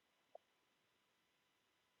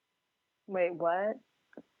 Wait, what?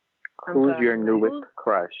 Who's your newest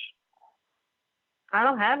crush? I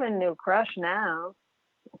don't have a new crush now.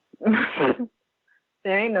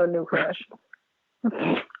 There ain't no new crush.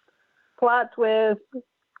 Plot twist.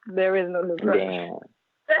 There is no new crush.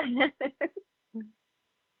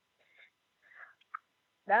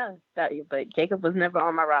 But Jacob was never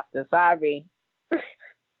on my roster. Sorry.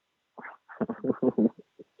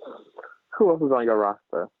 Who else is on your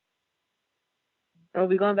roster? Are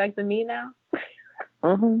we going back to me now?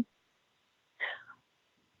 Mm-hmm.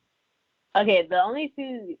 Okay, the only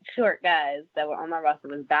two short guys that were on my roster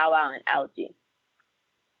was Bow Wow and Algie.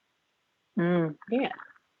 Yeah.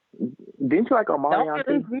 Didn't you like Omarion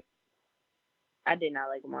too? I did not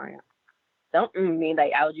like Omarion. Don't mean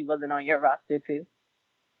like Algie wasn't on your roster too.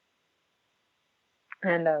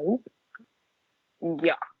 And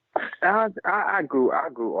Yeah. I grew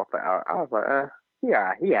off of Al. I was like,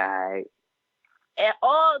 yeah, alright. And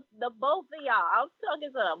the both of y'all. I'm talking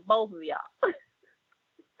to the both of y'all.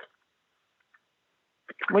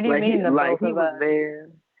 What do you mean? Like he was there.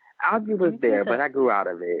 Algie was there, but I grew out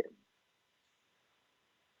of it.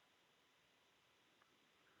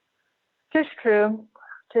 Just true.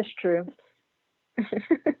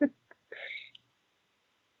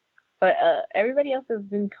 But everybody else has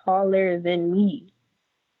been taller than me.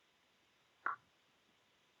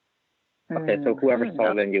 Okay, so whoever's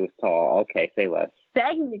taller than you is tall. Okay, say less.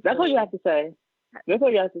 Technically. That's what you have to say.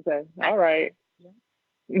 All right.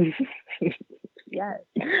 Yes.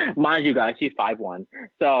 Mind you guys, she's 5'1".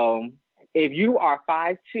 So if you are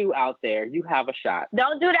 5'2" out there, you have a shot.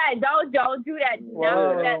 Don't do that. Don't do that. Whoa.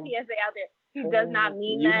 Don't do that PSA out there. He does not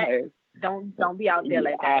mean that. Don't be out there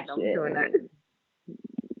like that. Don't be doing that.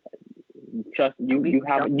 Trust you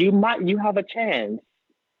have a chance.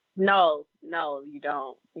 No, you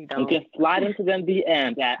don't. You just slide into them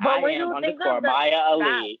DMs at @IAM_Maya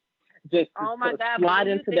Ali. Just oh my God! slide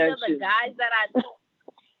into their the guys that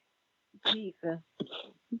Jesus.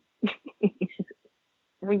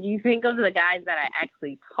 When you think of the guys that I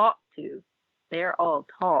actually talk to, they're all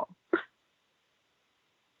tall.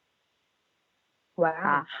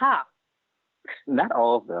 Wow. Aha. Not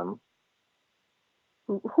all of them.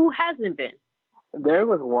 Who hasn't been? There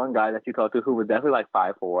was one guy that you talked to who was definitely like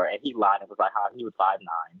 5'4", and he lied and was like, he was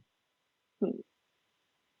 5'9".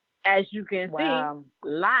 As you can see,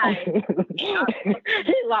 lied. He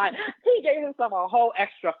lied. He gave himself a whole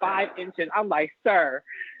extra 5 inches. I'm like, sir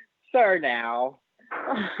now.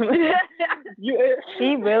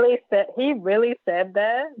 He really said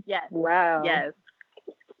that? Yes. Wow. Yes.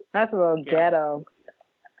 That's a little ghetto.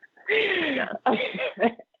 Yeah.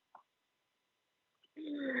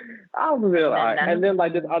 I was really like, and then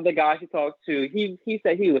like this other guy she talked to, he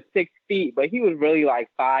said he was 6 feet, but he was really like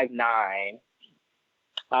 5'9".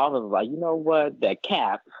 I was like, you know what? That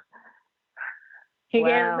cap. He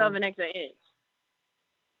gave himself an extra inch.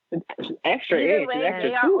 Extra 2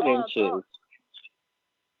 inches.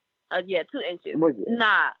 Yeah, 2 inches. Yeah.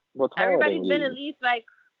 Nah. Well, everyone's been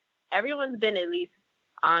at least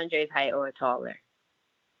Andre's height or taller.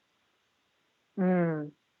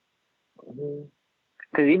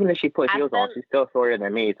 Because even if she put heels on, she's still shorter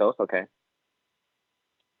than me, so it's okay.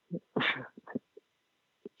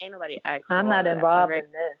 Ain't nobody asking. I'm not involved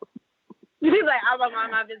in this. He's like, I'm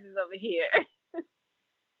about my business over here.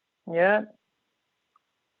 Yeah.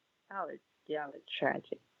 Y'all are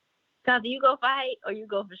tragic. So do you go for height or you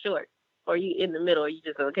go for short? Or you in the middle or you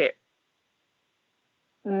just don't care?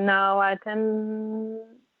 No, I tend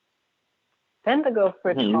to go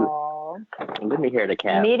for tall. Let me hear the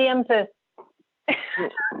cap. Medium to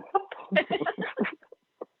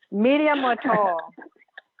medium or tall.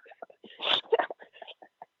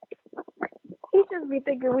 He just be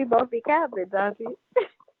thinking we both be capping, don't he?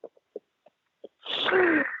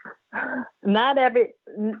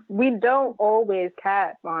 We don't always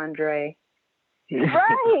cap, Andre.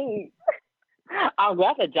 Right. I'm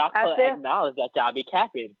glad that y'all acknowledge that y'all be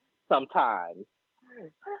capping sometimes.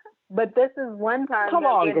 But this is one time. Come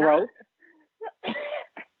on, Gross.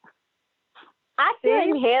 I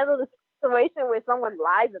can't handle the situation where someone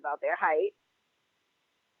lies about their height.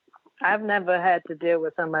 I've never had to deal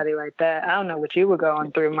with somebody like that. I don't know what you were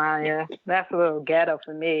going through, Maya. That's a little ghetto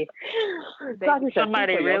for me.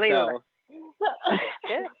 Somebody really lied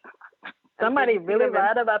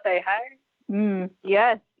about their height?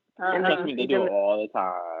 Yes. And they do it all the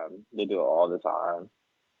time. They do it all the time.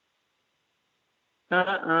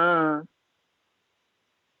 I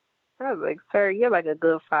was like, sir, you're like a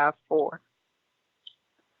good 5'4".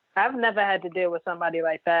 I've never had to deal with somebody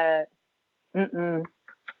like that.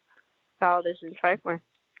 Childish and trifling.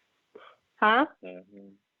 Huh?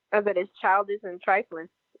 I bet it's childish and trifling.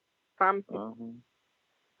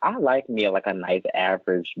 I like me like a nice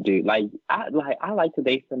average dude. I like to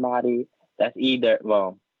date somebody that's either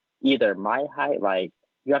my height, like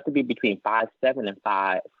you have to be between 5'7" and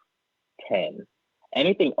 5'10".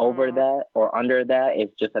 Anything over that or under that is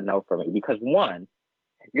just a no for me. Because one,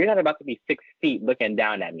 you're not about to be 6 feet looking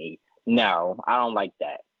down at me. No, I don't like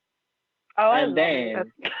that. Oh, and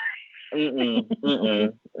then, I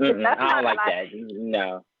don't like that.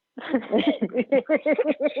 No.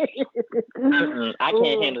 I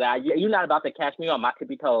can't handle that. You're not about to catch me on my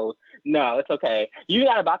tippy toes. No, it's okay. You're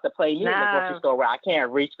not about to play me in the grocery store where I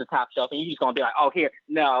can't reach the top shelf, and you're just gonna be like, "Oh, here."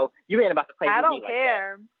 No, you ain't about to play with me like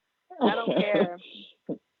that. I don't care.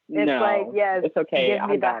 It's like, yes, it's okay. Give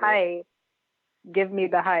me the height. Give me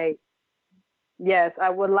the height. Yes, I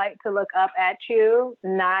would like to look up at you,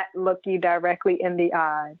 not look you directly in the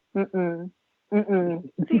eye.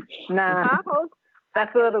 Nah.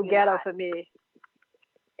 That's a little ghetto for me.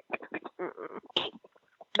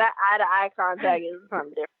 That eye-to-eye contact is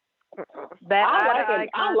something different.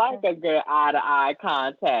 I like a good eye-to-eye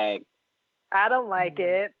contact. I don't like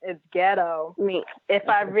it. It's ghetto. If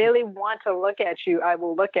I really want to look at you, I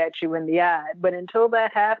will look at you in the eye. But until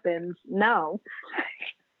that happens, no.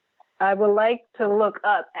 I would like to look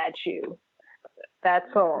up at you.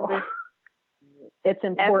 That's all. It's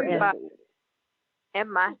important. Everybody in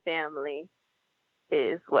my family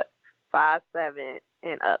is 5'7"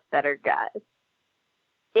 and up that are guys.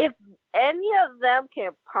 If any of them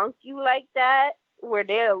can punk you like that, where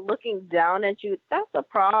they're looking down at you, that's a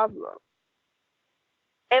problem.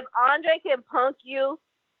 If Andre can punk you,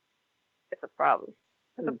 it's a problem.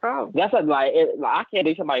 It's a problem. That's I can't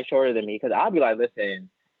date somebody shorter than me because I'll be like, listen,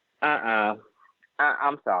 I'm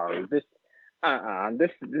sorry,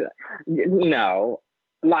 no.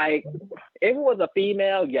 Like, if it was a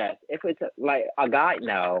female, yes. If it's like a guy,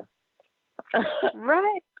 no.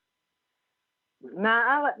 Right.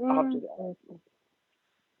 Nah,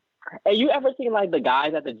 And you ever seen like the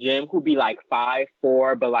guys at the gym who be like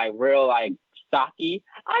 5'4" but like real like stocky?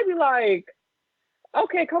 I'd be like,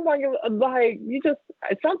 okay, come on, you just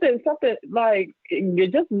something like you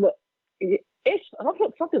just look. It's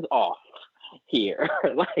something's off here.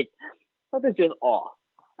 Like something's just off.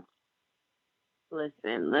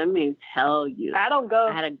 Listen, let me tell you. I don't go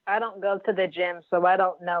to the gym, so I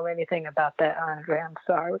don't know anything about that, Andre. I'm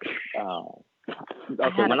sorry.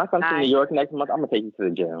 Okay, when I come to New York next month, I'm gonna take you to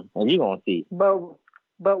the gym, and you're gonna see. But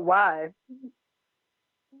why?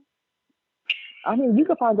 I mean, you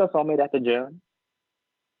can find your soulmate at the gym.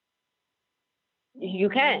 You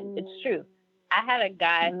can. It's true. I had a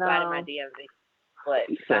guy slide in my DMs. What?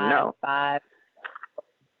 You said no. 5.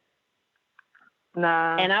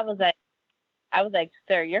 Nah. And I was like,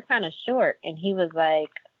 sir, you're kind of short. And he was like,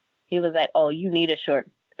 oh, you need a short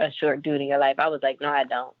dude in your life. I was like, no, I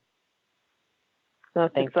don't. No,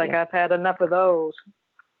 thanks. It's like I've had enough of those.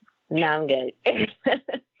 No, I'm good.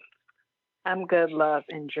 I'm good, love,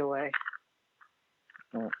 enjoy.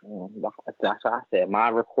 That's what I said. My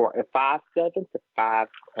record is 5'7" to 5'10".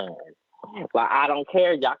 Like, I don't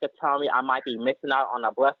care. Y'all could tell me I might be missing out on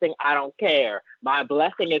a blessing. I don't care. My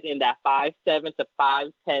blessing is in that 5'7" to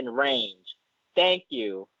 5'10" range. Thank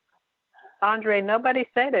you. Andre, nobody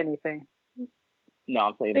said anything. No,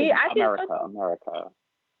 I'm saying America.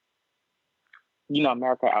 You know,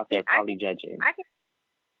 America out there probably judging.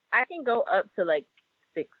 I can go up to like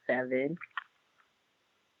 6'7".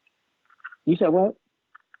 You said what?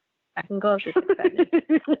 I can go up to 6'7".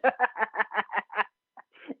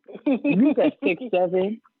 You said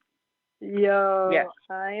 6'7"? Yo, yes.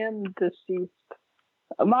 I am deceased.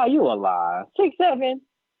 Ma, you a lie. 6'7"?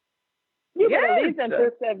 You can at least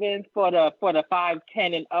 6'7" for the 5'10"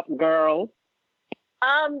 and up girls.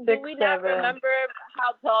 Do we not remember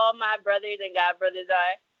how tall my brothers and god brothers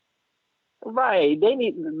are? Right.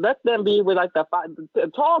 Let them be with like the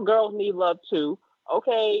tall girls need love too.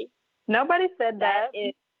 Okay. Nobody said that.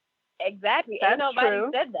 Exactly. That's Ain't nobody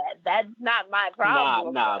true. said that. That's not my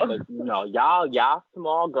problem. But y'all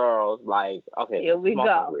small girls, like, okay. Here we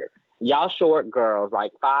go. Y'all short girls,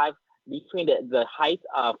 like between the height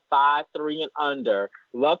of 5'3" and under,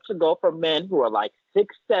 love to go for men who are like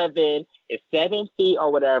 6'7", is 7 feet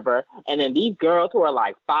or whatever, and then these girls who are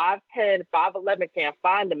like 5'10", 5'11" can't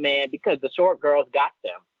find a man because the short girls got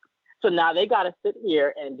them. So now they got to sit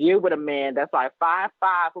here and deal with a man that's like 5'5"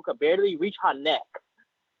 who could barely reach her neck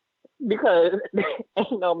because there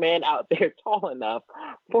ain't no man out there tall enough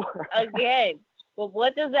for her. Again, well,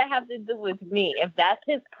 what does that have to do with me? If that's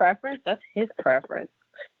his preference, that's his preference.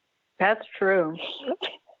 That's true.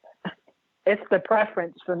 It's the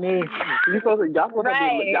preference for me. Y'all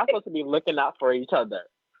supposed to be looking out for each other.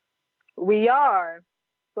 We are,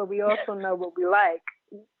 but we also know what we like.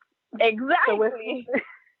 Exactly.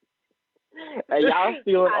 And y'all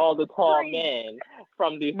stealing all the tall men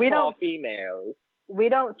from these tall females. We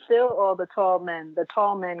don't steal all the tall men. The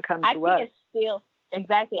tall men come to us.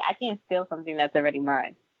 I can't steal something that's already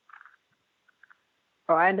mine.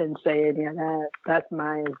 Oh, I didn't say any of that. That's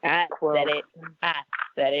my quote. I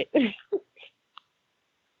said it.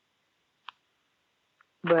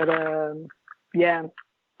 But yeah.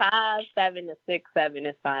 5'7" to 6'7"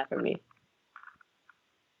 is fine for me.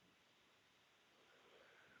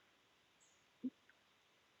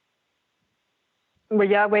 Were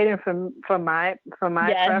y'all waiting for my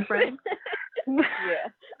Yes. preference? Yeah.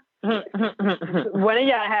 One of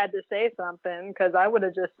y'all had to say something because I would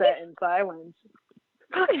have just sat in silence.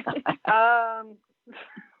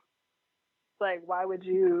 Like, why would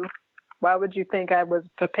you think I was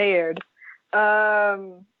prepared?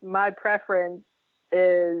 My preference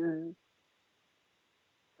is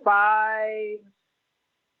 5'8"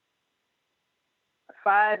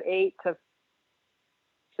 to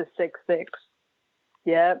 6'6".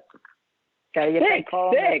 Yep. Gotta get that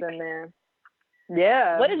tallness in there.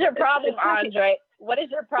 Yeah. What is your problem, Andre? What is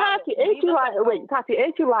your problem? Tati,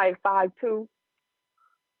 ain't you like 5'2"?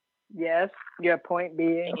 Yes. Your point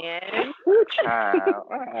being. And Child.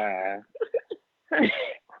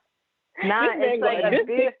 Nah, it's like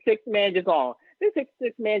this 6'6" man just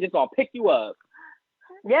gonna pick you up.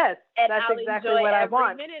 Yes, and that's I'll exactly enjoy what I every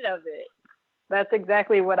want. minute of it. That's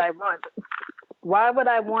exactly what I want. Why would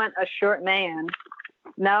I want a short man?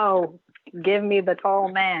 No, give me the tall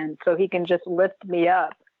man so he can just lift me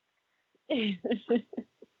up.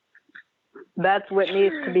 That's what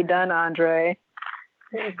needs to be done, Andre.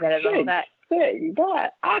 That.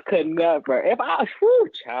 I could never. If I,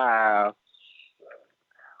 child.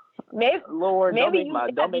 Maybe, Lord, maybe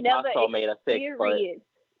don't make my soulmate a 6 foot.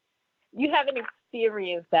 You haven't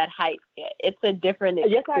experienced that height yet. It's a different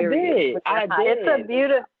Yes, experience. I did.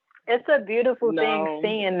 It's a beautiful thing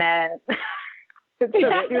seeing that. It's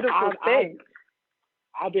a beautiful thing.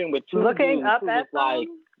 I've been with two looking dudes up who at was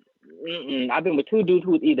them. I've been with two dudes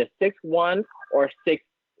who was either 6'1" or 6.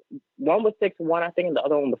 One was 6'1", I think, and the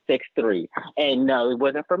other one was 6'3". And no, it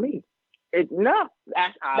wasn't for me. That's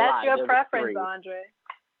your preference, Andre.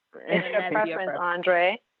 It's your preference,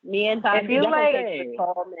 Andre. Me and Tom, if you like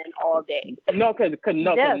tall men all day. No, because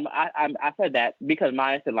I said that because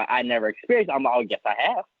mine said like I never experienced. I'm like, oh, yes, I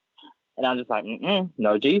have, and I'm just like,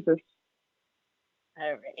 no, Jesus.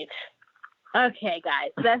 All right. Okay,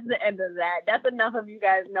 guys, that's the end of that. That's enough of you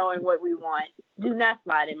guys knowing what we want. Do not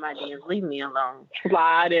slide in my DMs. Leave me alone.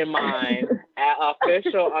 Slide in mine at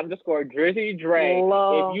official_Drizzy Dre.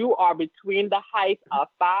 If you are between the height of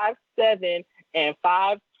 5'7" and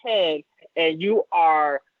 5'10", and you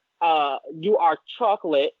are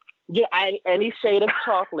chocolate, any shade of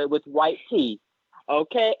chocolate with white teeth,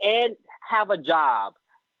 okay, and have a job.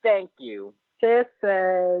 Thank you. This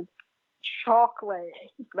says chocolate.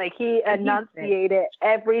 Like he enunciated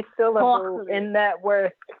every syllable in that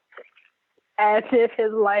word as if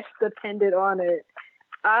his life depended on it.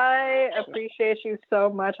 I appreciate you so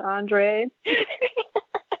much, Andre.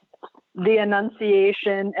 The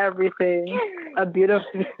enunciation, everything. A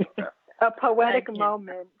poetic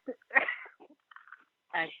moment.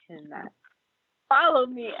 I cannot. Follow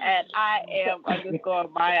me at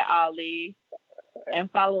 @IAM_Maya Ali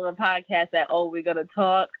and follow the podcast at Oh We're Gonna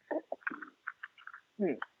Talk.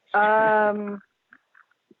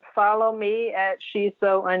 Follow me at She's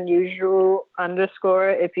So Unusual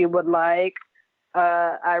 _ if you would like.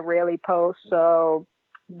 I rarely post, so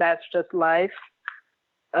that's just life.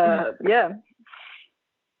 Yeah.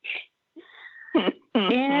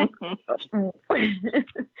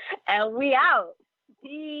 And we out.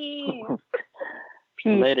 Peace.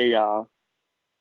 Later, y'all.